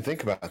 I didn't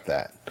think about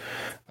that.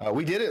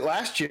 We did it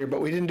last year,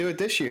 but we didn't do it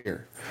this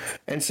year.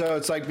 And so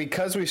it's like,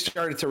 because we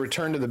started to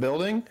return to the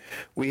building,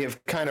 we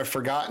have kind of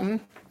forgotten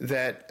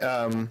that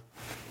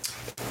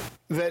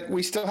that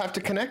we still have to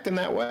connect in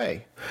that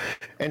way.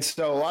 And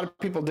so a lot of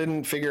people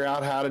didn't figure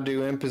out how to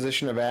do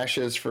imposition of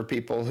ashes for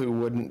people who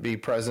wouldn't be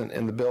present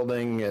in the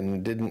building,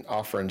 and didn't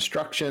offer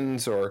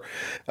instructions, or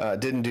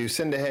didn't do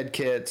send-ahead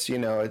kits.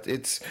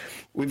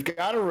 We've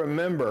got to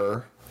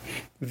remember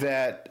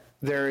that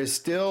there is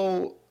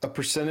still a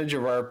percentage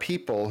of our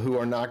people who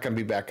are not going to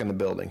be back in the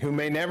building, who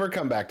may never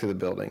come back to the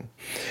building.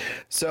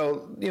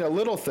 So,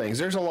 little things.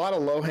 There's a lot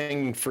of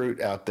low-hanging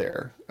fruit out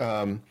there.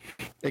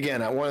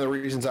 Again, one of the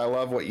reasons I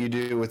love what you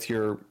do with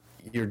your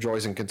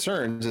joys and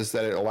concerns is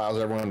that it allows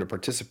everyone to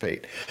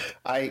participate.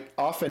 I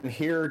often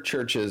hear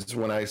churches,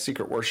 when I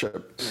secret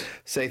worship,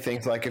 say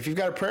things like, if you've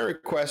got a prayer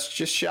request,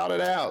 just shout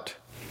it out.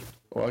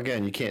 Well,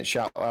 again, you can't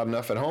shout loud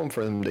enough at home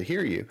for them to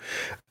hear you.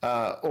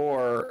 I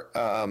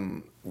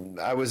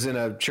was in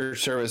a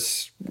church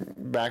service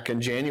back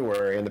in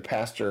January, and the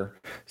pastor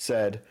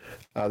said,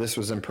 this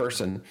was in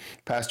person,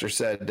 pastor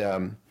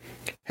said,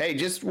 hey,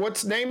 just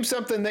name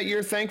something that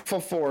you're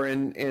thankful for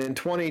in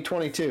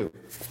 2022.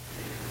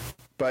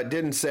 but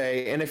didn't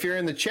say, and if you're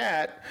in the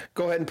chat,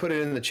 go ahead and put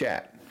it in the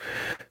chat.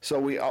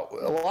 So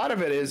a lot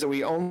of it is that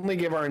we only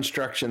give our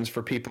instructions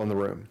for people in the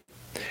room.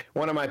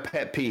 One of my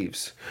pet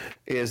peeves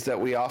is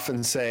that we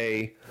often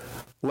say,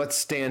 let's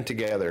stand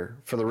together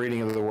for the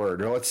reading of the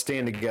word, or let's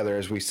stand together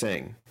as we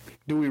sing.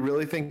 Do we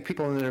really think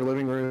people in their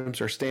living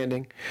rooms are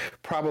standing?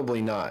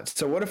 Probably not.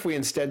 So what if we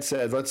instead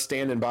said, let's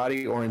stand in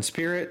body or in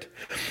spirit?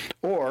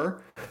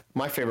 Or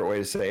my favorite way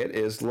to say it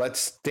is, let's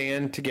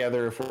stand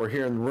together if we're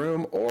here in the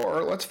room,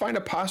 or let's find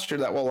a posture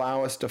that will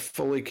allow us to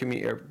fully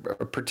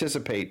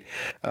participate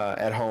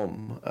at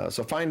home.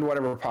 So find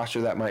whatever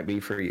posture that might be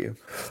for you.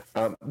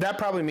 That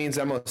probably means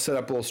I'm going to sit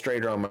up a little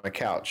straighter on my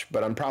couch,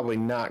 but I'm probably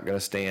not going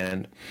to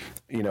stand,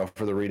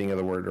 for the reading of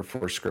the word or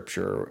for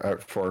scripture or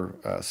for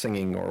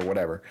singing or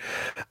whatever.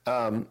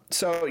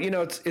 So,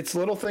 it's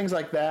little things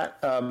like that.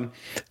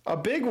 A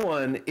big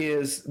one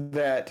is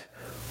that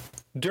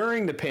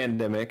during the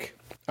pandemic,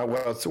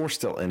 we're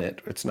still in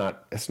it. It's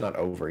not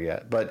over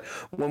yet. But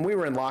when we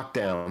were in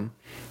lockdown,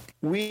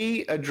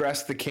 we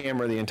addressed the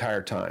camera the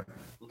entire time.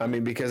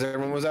 Because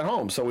everyone was at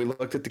home. So we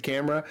looked at the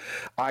camera.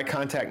 Eye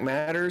contact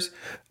matters.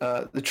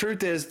 The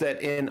truth is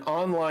that in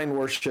online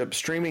worship,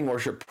 streaming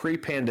worship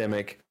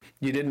pre-pandemic,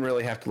 you didn't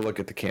really have to look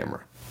at the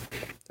camera.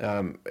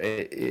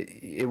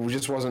 It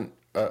just wasn't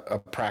a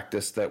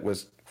practice that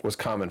was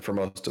common for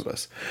most of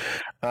us.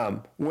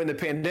 When the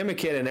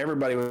pandemic hit and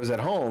everybody was at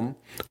home,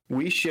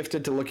 we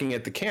shifted to looking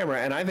at the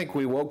camera, and I think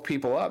we woke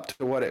people up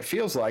to what it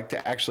feels like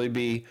to actually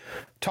be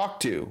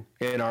talked to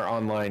in our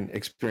online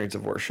experience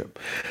of worship.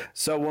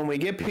 So when we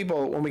got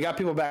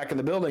people back in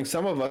the building,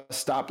 some of us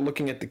stopped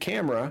looking at the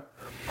camera,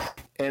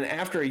 and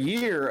after a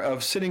year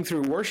of sitting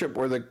through worship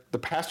where the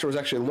pastor was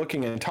actually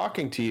looking and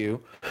talking to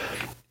you,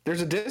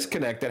 there's a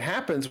disconnect that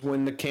happens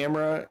when the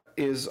camera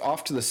is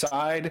off to the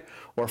side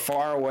or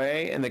far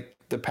away and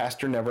the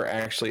pastor never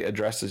actually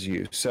addresses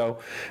you. So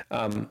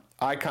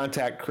eye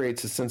contact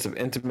creates a sense of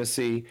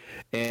intimacy,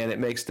 and it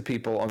makes the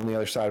people on the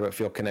other side of it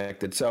feel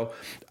connected. So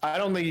I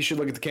don't think you should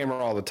look at the camera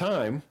all the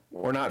time.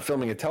 We're not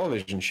filming a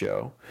television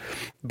show,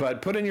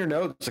 but put in your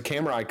notes a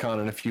camera icon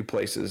in a few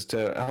places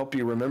to help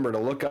you remember to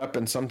look up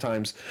and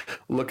sometimes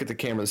look at the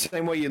camera. The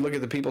same way you look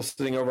at the people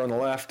sitting over on the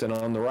left and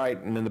on the right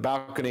and in the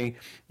balcony,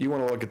 you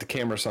want to look at the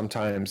camera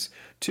sometimes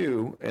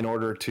too, in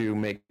order to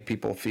make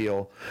people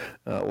feel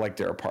like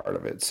they're a part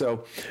of it.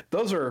 So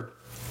those are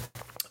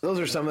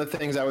some of the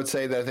things I would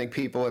say that I think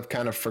people have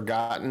kind of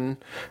forgotten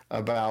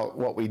about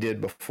what we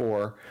did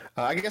before.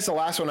 I guess the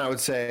last one I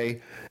would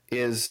say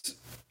is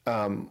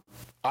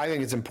I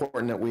think it's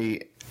important that we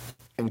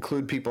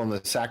include people in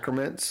the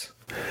sacraments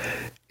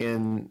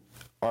in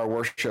our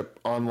worship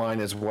online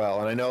as well.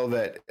 And I know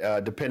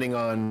that depending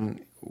on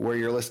where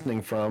you're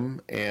listening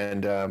from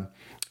and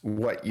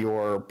what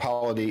your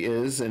polity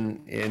is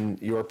in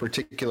your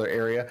particular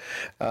area,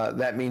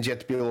 that means you have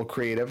to be a little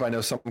creative. I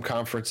know some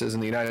conferences in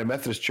the United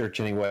Methodist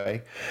Church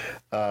anyway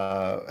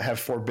have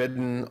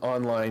forbidden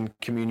online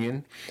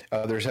communion.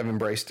 Others have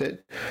embraced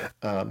it.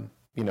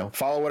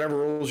 Follow whatever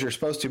rules you're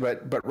supposed to,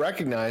 but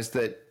recognize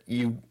that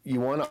you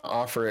want to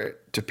offer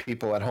it to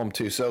people at home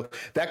too. So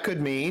that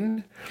could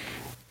mean,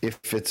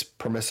 if it's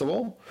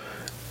permissible,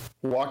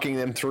 walking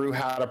them through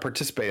how to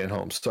participate at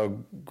home. So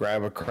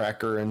grab a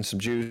cracker and some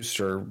juice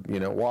or,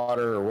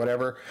 water or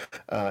whatever.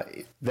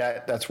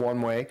 That's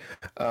one way.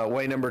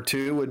 Way number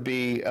two would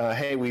be,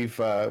 hey, we've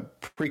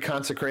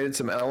pre-consecrated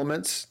some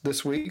elements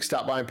this week.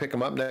 Stop by and pick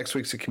them up. Next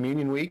week's a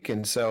communion week.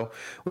 And so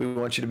we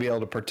want you to be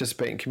able to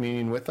participate in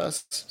communion with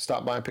us.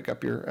 Stop by and pick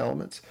up your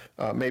elements.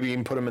 Maybe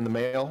even put them in the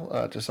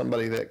mail to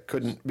somebody that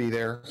couldn't be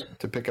there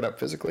to pick it up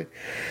physically.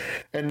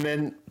 And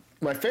then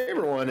my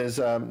favorite one is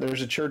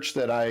there's a church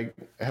that I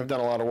have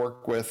done a lot of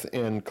work with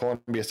in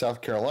Columbia, South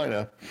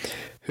Carolina,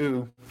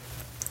 who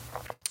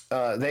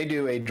they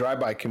do a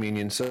drive-by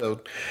communion.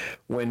 So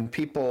when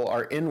people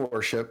are in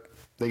worship,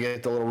 they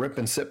get the little rip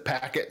and sip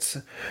packets,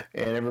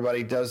 and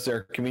everybody does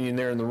their communion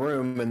there in the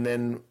room. And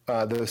then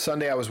the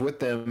Sunday I was with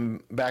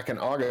them back in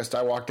August,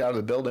 I walked out of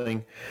the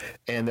building,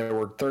 and there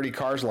were 30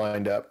 cars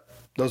lined up.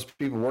 Those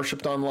people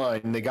worshiped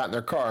online, and they got in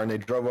their car and they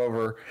drove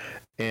over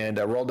and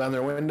rolled down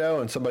their window,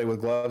 and somebody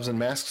with gloves and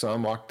masks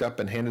on walked up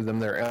and handed them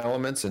their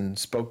elements and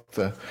spoke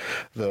the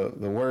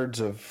words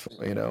of,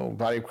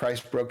 body of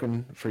Christ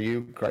broken for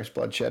you, Christ's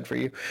blood shed for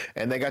you.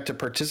 And they got to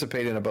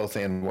participate in a both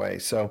and way.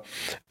 So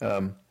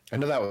I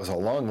know that was a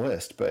long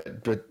list,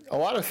 but a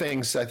lot of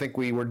things I think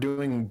we were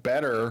doing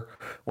better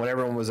when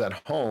everyone was at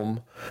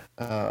home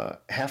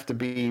have to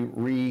be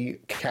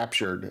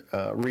recaptured,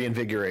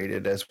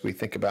 reinvigorated as we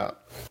think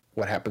about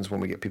what happens when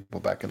we get people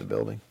back in the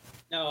building.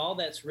 No, all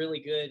that's really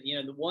good.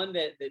 The one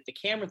that the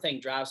camera thing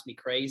drives me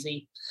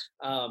crazy.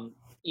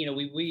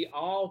 We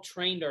all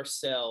trained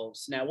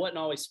ourselves. Now, it wasn't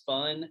always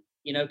fun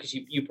because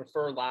you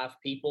prefer live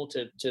people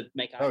to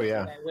make eye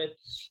contact with.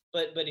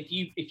 But if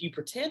you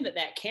pretend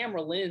that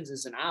camera lens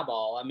is an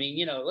eyeball, I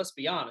mean, let's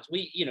be honest,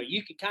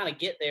 you could kind of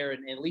get there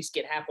and at least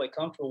get halfway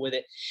comfortable with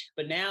it.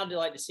 But now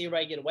to see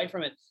everybody get away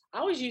from it, I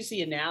always use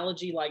the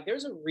analogy, like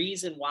there's a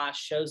reason why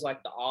shows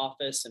like The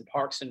Office and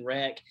Parks and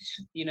Rec,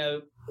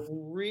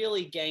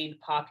 really gained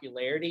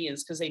popularity. And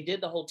it's because they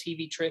did the whole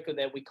TV trick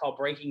that we call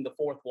breaking the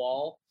fourth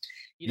wall.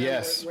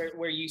 Yes.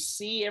 Where you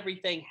see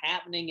everything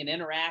happening and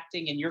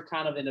interacting and you're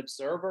kind of an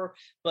observer,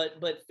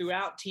 but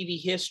throughout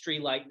TV history,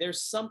 like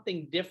there's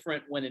something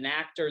different when an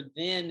actor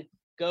then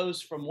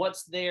goes from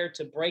what's there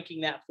to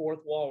breaking that fourth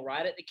wall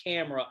right at the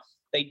camera.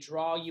 They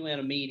draw you in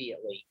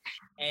immediately.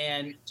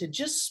 And to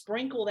just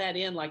sprinkle that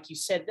in, like you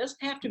said, it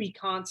doesn't have to be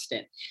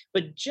constant,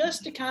 but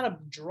just to kind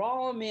of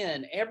draw them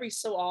in every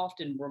so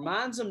often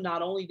reminds them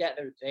not only that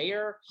they're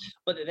there,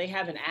 but that they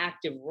have an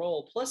active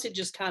role. Plus, it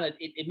just kind of,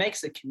 it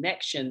makes a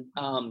connection,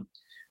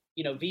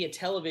 via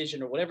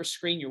television or whatever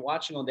screen you're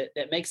watching on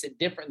that makes it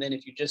different than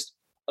if you're just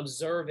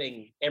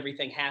observing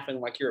everything happen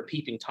like you're a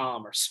peeping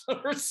Tom or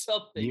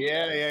something.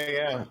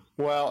 Yeah.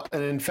 Well,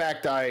 and in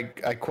fact, I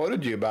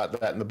quoted you about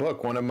that in the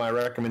book. One of my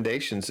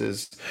recommendations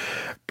is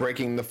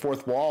breaking the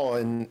fourth wall,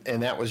 and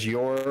that was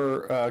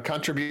your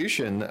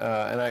contribution.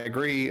 And I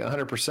agree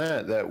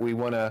 100% that we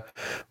want to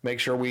make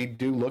sure we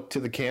do look to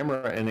the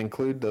camera and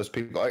include those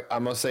people.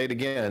 I'm going to say it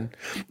again.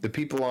 The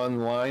people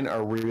online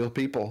are real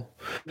people,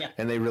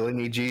 and they really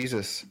need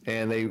Jesus,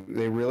 and they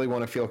really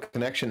want to feel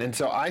connection. And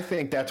so I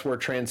think that's where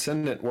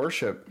transcendent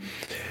worship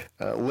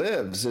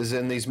lives, is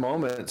in these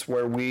moments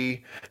where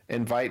we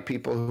invite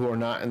people who are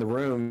not in the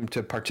room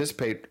to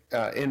participate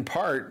in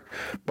part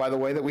by the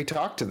way that we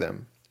talk to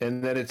them,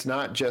 and that it's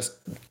not just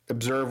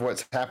observe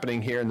what's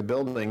happening here in the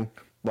building.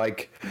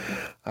 Like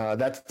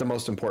that's the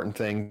most important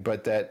thing,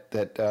 but that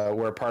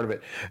we're a part of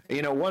it.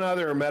 One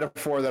other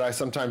metaphor that I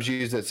sometimes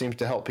use that seems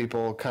to help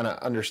people kind of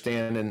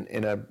understand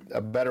in a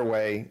better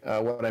way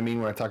what I mean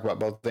when I talk about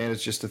both and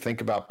is just to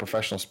think about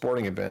professional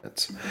sporting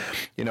events.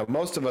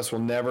 Most of us will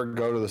never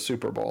go to the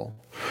Super Bowl,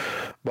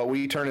 but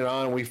we turn it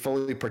on and we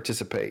fully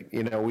participate.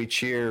 We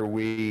cheer,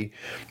 we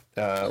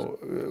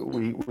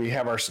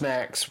have our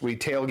snacks, we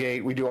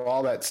tailgate, we do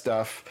all that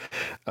stuff,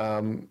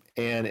 and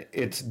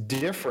it's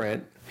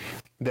different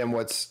than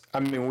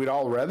we'd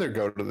all rather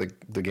go to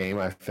the game,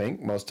 I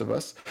think, most of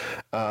us,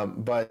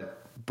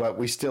 but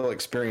we still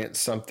experience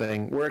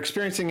something. We're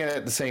experiencing it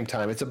at the same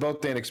time. It's a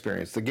both-and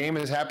experience. The game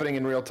is happening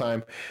in real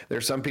time.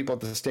 There's some people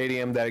at the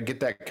stadium that get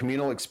that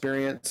communal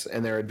experience,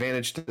 and there are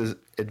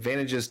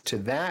advantages to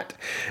that,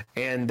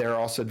 and there are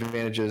also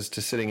advantages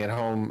to sitting at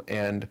home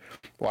and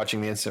watching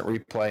the instant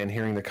replay and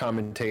hearing the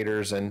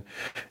commentators, and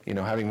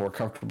having more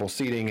comfortable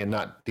seating and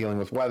not dealing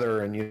with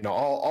weather, and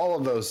all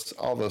of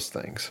those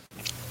things.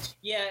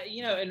 Yeah,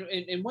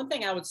 and one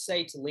thing I would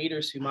say to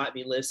leaders who might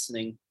be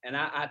listening, and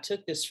I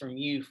took this from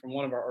you from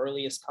one of our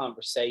earliest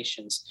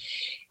conversations,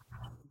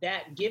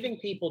 that giving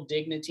people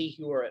dignity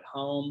who are at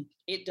home,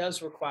 it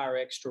does require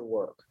extra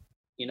work.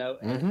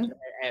 And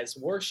as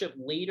worship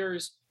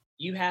leaders,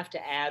 you have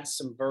to add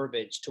some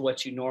verbiage to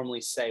what you normally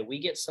say. We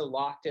get so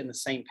locked in the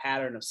same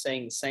pattern of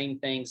saying the same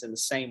things in the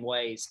same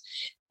ways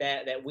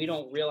that we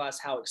don't realize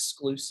how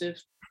exclusive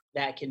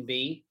that can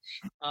be.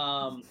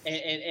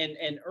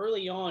 And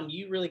early on,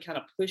 you really kind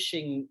of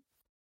pushing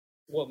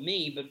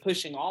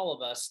all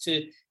of us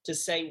to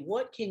say,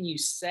 what can you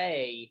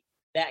say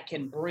that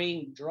can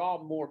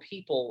draw more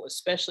people,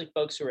 especially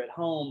folks who are at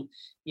home,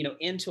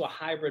 into a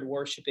hybrid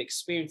worship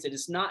experience that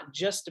is not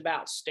just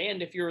about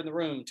stand if you're in the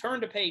room,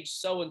 turn to page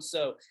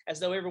so-and-so, as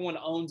though everyone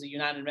owns a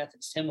United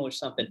Methodist hymnal or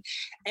something.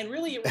 And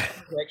really it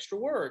requires extra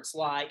words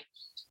like,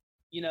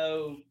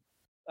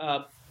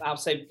 I'll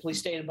say, please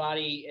stay in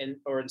body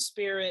or in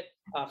spirit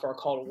for our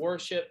call to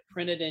worship,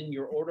 printed in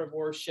your order of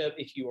worship.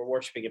 If you are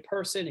worshiping in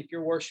person, if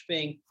you're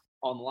worshiping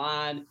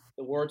online,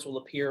 the words will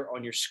appear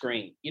on your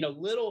screen.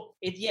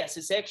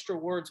 It's extra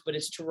words, but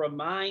it's to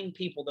remind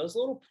people. Those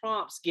little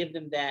prompts give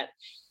them that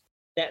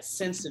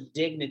sense of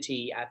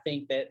dignity, I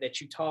think, that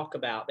you talk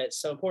about.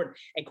 That's so important.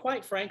 And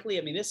quite frankly,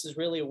 I mean, this is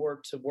really a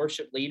word to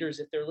worship leaders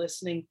if they're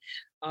listening.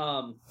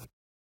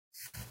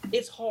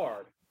 It's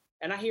hard.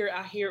 And I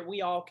hear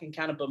we all can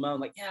kind of bemoan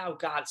like, yeah, oh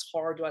God, it's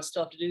hard. Do I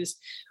still have to do this?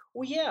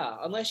 Well, yeah,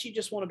 unless you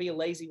just want to be a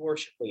lazy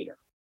worship leader.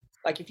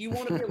 Like if you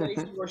want to be a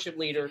lazy worship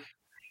leader,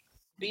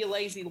 be a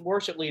lazy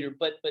worship leader.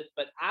 But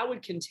I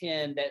would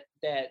contend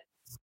that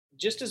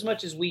just as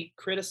much as we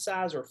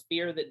criticize or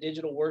fear that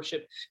digital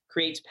worship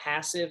creates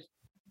passive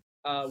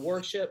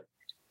worship,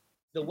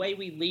 the way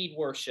we lead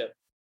worship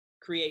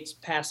creates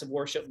passive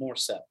worship more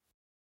so.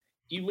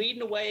 If you lead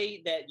in a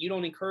way that you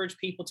don't encourage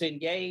people to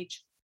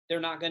engage, they're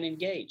not going to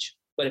engage.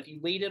 But if you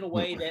lead in a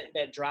way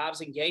that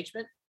drives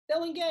engagement,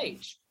 they'll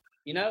engage.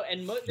 And I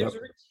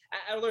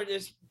learned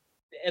this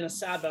an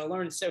aside, but I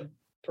learned a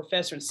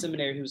professor in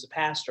seminary who was a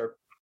pastor,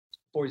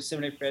 before he's a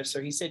seminary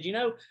professor. He said,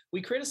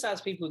 we criticize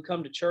people who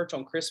come to church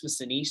on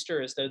Christmas and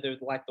Easter as though they're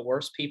like the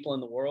worst people in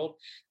the world.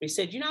 But he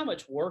said, how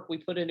much work we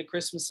put into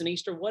Christmas and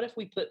Easter? What if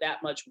we put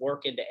that much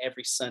work into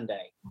every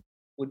Sunday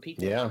Would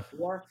people Yeah.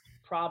 more?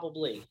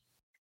 Probably.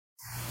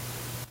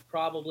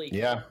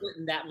 Yeah.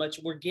 Putting that much.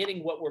 We're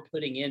getting what we're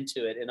putting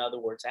into it, in other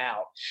words,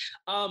 out.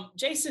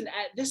 Jason,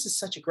 this is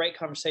such a great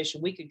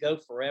conversation. We could go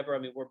forever. I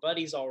mean, we're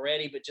buddies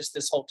already, but just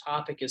this whole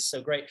topic is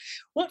so great.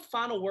 What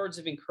final words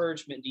of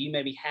encouragement do you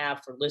maybe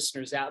have for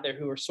listeners out there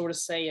who are sort of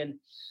saying,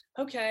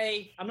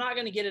 okay, I'm not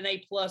going to get an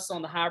A+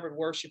 on the hybrid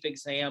worship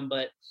exam,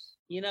 but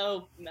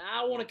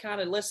I want to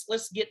kind of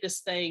let's get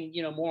this thing,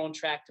 more on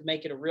track to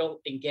make it a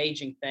real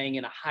engaging thing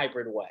in a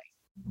hybrid way.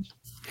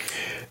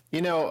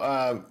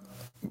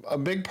 A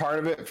big part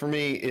of it for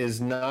me is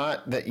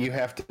not that you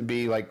have to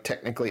be like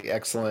technically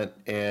excellent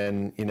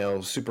and,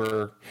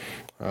 super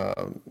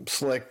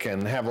slick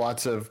and have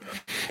lots of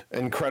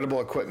incredible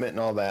equipment and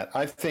all that.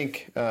 I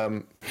think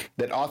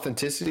that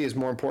authenticity is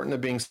more important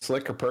than being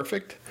slick or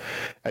perfect.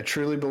 I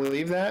truly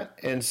believe that.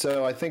 And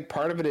so I think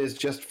part of it is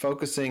just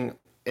focusing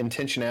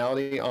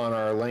intentionality on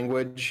our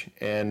language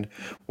and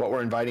what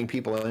we're inviting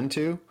people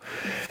into.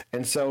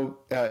 And so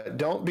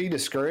don't be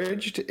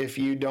discouraged if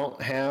you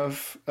don't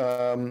have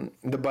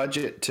the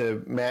budget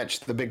to match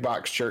the big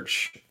box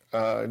church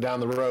down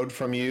the road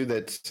from you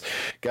that's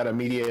got a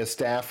media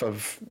staff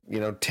of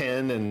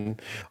 10 and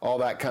all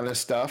that kind of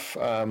stuff.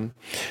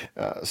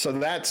 So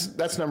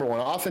that's number one.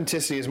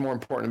 Authenticity is more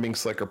important than being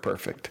slick or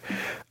perfect.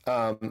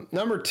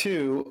 Number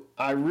two,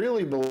 I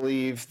really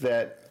believe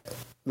that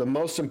the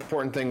most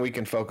important thing we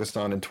can focus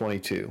on in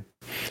 22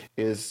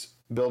 is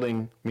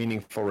building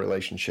meaningful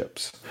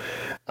relationships.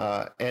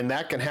 And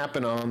that can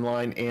happen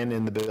online and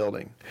in the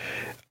building.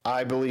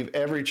 I believe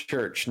every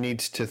church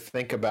needs to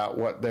think about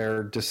what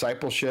their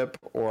discipleship,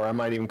 or I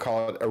might even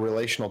call it a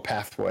relational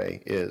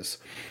pathway, is.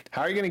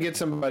 How are you going to get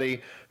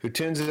somebody who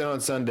tunes in on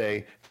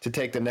Sunday to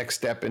take the next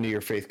step into your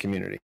faith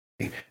community?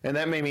 And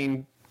that may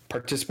mean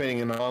participating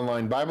in an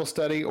online Bible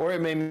study, or it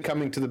may be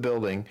coming to the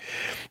building.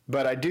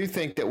 But I do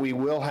think that we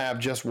will have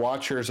just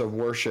watchers of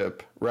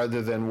worship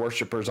rather than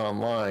worshipers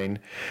online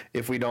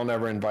if we don't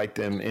ever invite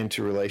them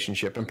into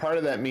relationship. And part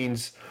of that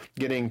means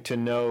getting to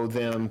know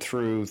them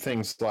through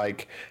things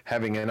like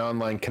having an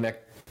online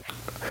connect.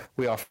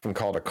 We often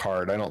call it a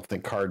card. I don't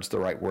think card's the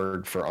right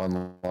word for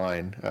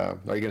online. Are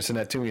you going to send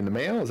that to me in the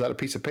mail? Is that a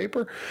piece of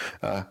paper?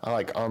 I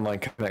like online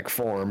connect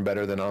form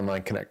better than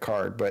online connect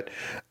card. But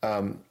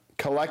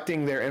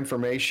collecting their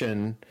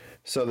information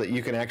so that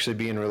you can actually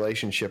be in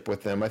relationship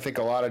with them. I think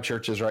a lot of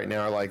churches right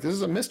now are like, this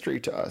is a mystery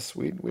to us.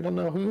 We don't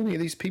know who any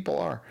of these people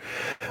are.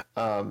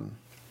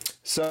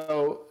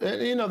 So,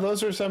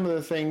 those are some of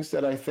the things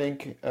that I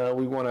think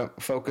we want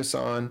to focus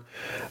on.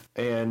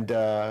 And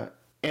I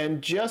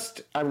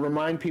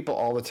remind people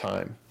all the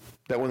time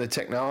that when the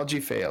technology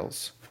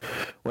fails,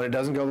 when it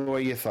doesn't go the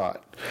way you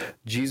thought,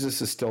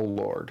 Jesus is still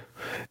Lord.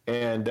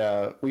 And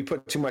we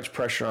put too much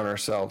pressure on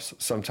ourselves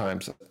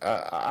sometimes.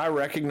 I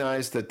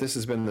recognize that this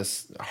has been the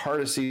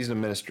hardest season of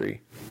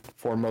ministry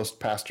for most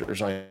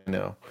pastors I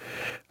know.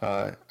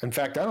 In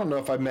fact, I don't know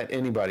if I've met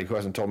anybody who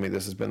hasn't told me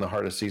this has been the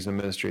hardest season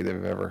of ministry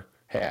they've ever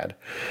had.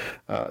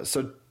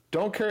 So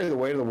don't carry the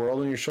weight of the world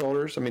on your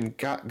shoulders. I mean,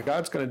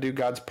 God's going to do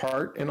God's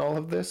part in all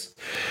of this.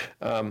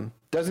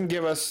 Doesn't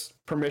give us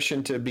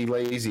permission to be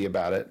lazy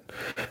about it.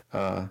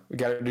 We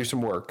got to do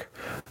some work,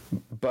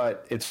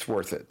 but it's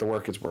worth it. The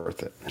work is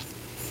worth it.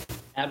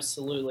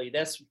 Absolutely.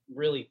 That's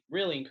really,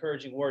 really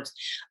encouraging words.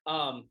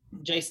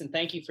 Jason,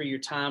 thank you for your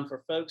time.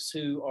 For folks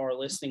who are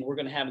listening, we're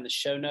going to have in the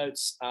show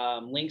notes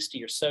links to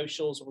your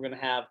socials. We're going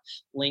to have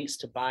links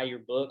to buy your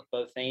book,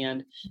 both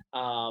and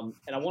I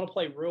want to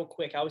play real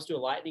quick. I always do a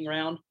lightning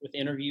round with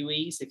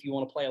interviewees if you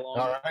want to play along.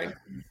 All right.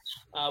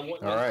 All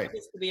right.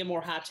 This to be a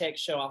more high-tech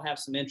show, I'll have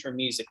some intro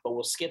music, but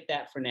we'll skip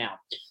that for now.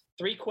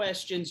 3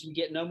 questions. You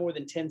get no more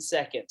than 10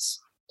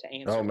 seconds to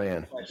answer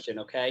the question,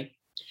 okay?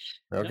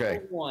 Okay.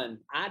 Number 1,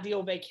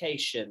 ideal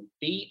vacation: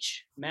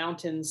 beach,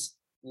 mountains,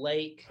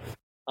 lake,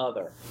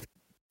 other.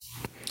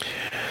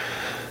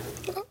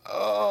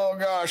 Oh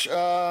gosh,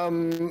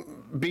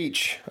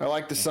 beach. I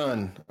like the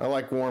sun. I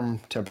like warm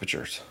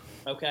temperatures.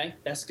 Okay,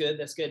 that's good.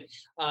 That's good.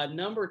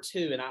 Number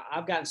 2, and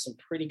I've gotten some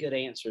pretty good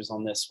answers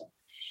on this one.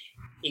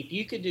 If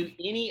you could do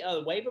any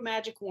other, wave a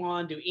magic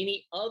wand, do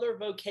any other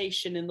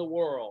vocation in the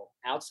world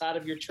outside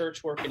of your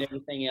church work and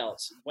everything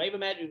else, wave a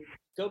magic,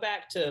 go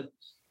back to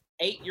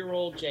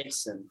 8-year-old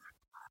Jason,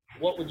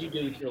 what would you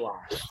do with your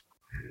life?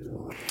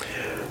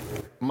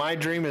 My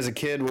dream as a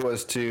kid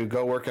was to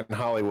go work in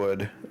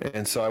Hollywood.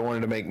 And so I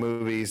wanted to make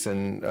movies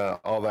and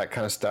all that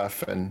kind of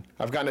stuff. And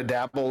I've gotten to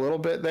dabble a little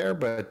bit there,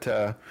 but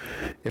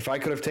if I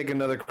could have taken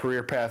another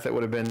career path, it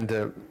would have been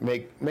to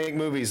make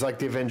movies like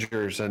The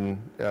Avengers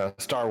and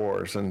Star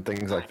Wars and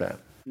things like that.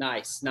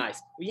 Nice. Well,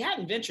 you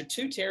hadn't ventured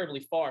too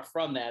terribly far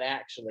from that,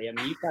 actually. I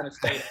mean, you kind of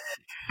stayed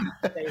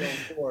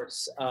on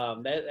course.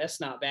 That's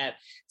not bad.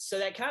 So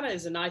that kind of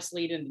is a nice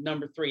lead into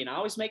number 3. And I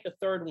always make the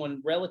third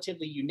one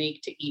relatively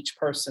unique to each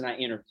person I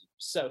interview.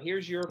 So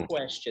here's your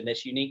question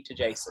that's unique to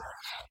Jason.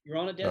 You're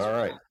on a desert. All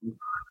right.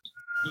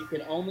 You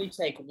can only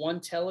take one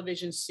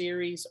television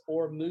series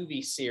or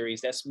movie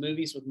series. That's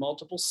movies with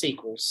multiple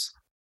sequels.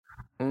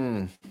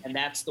 And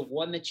that's the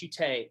one that you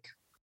take.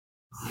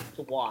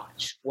 to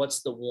watch,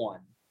 what's the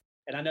one?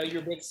 And I know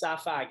you're a big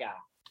sci-fi guy.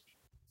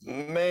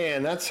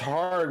 Man, that's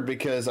hard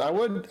because I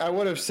would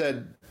have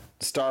said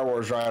Star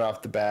Wars right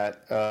off the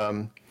bat,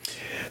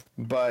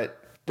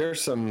 but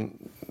there's some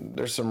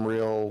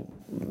real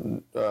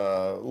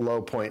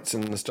low points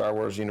in the Star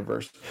Wars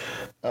universe,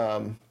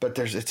 but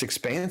it's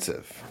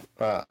expansive.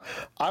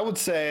 I would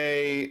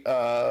say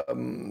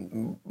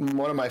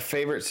one of my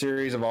favorite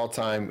series of all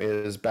time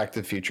is Back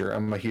to the Future.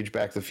 I'm a huge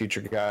Back to the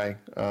Future guy.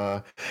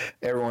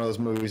 Every one of those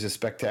movies is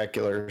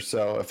spectacular.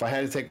 So if I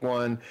had to take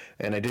one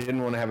and I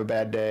didn't want to have a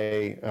bad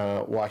day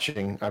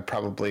watching, I'd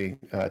probably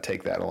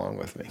take that along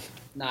with me.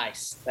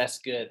 Nice. That's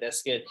good.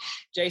 That's good.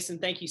 Jason,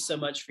 thank you so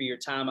much for your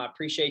time. I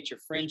appreciate your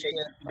friendship,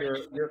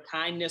 your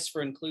kindness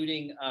for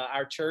including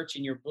our church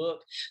in your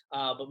book.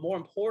 But more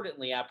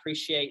importantly, I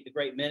appreciate the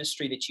great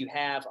ministry that you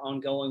have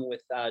ongoing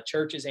with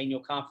churches,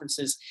 annual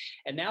conferences,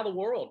 and now the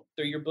world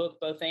through your book,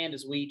 Both And,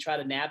 as we try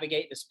to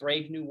navigate this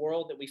brave new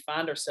world that we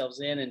find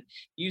ourselves in, and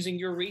using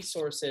your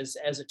resources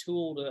as a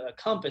tool, to a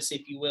compass,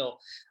 if you will,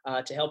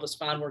 to help us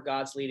find where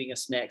God's leading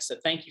us next. So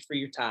thank you for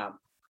your time.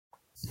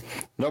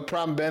 No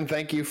problem, Ben.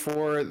 Thank you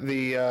for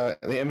the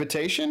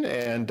invitation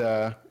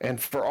and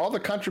for all the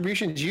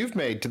contributions you've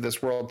made to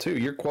this world too.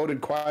 You're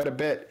quoted quite a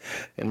bit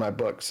in my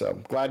book, so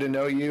glad to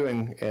know you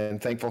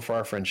and thankful for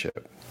our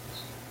friendship.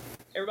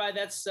 Everybody,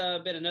 that's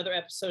been another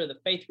episode of the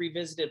Faith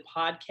Revisited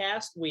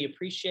podcast. We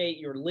appreciate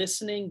your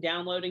listening,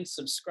 downloading,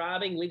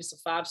 subscribing. Leave us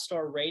a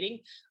 5-star rating.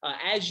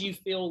 As you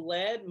feel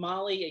led,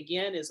 Molly,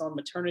 again, is on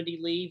maternity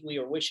leave. We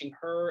are wishing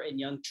her and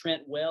young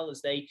Trent well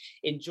as they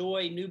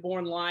enjoy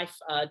newborn life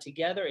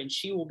together, and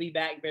she will be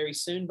back very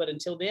soon. But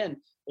until then,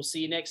 we'll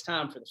see you next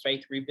time for the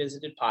Faith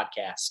Revisited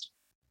podcast.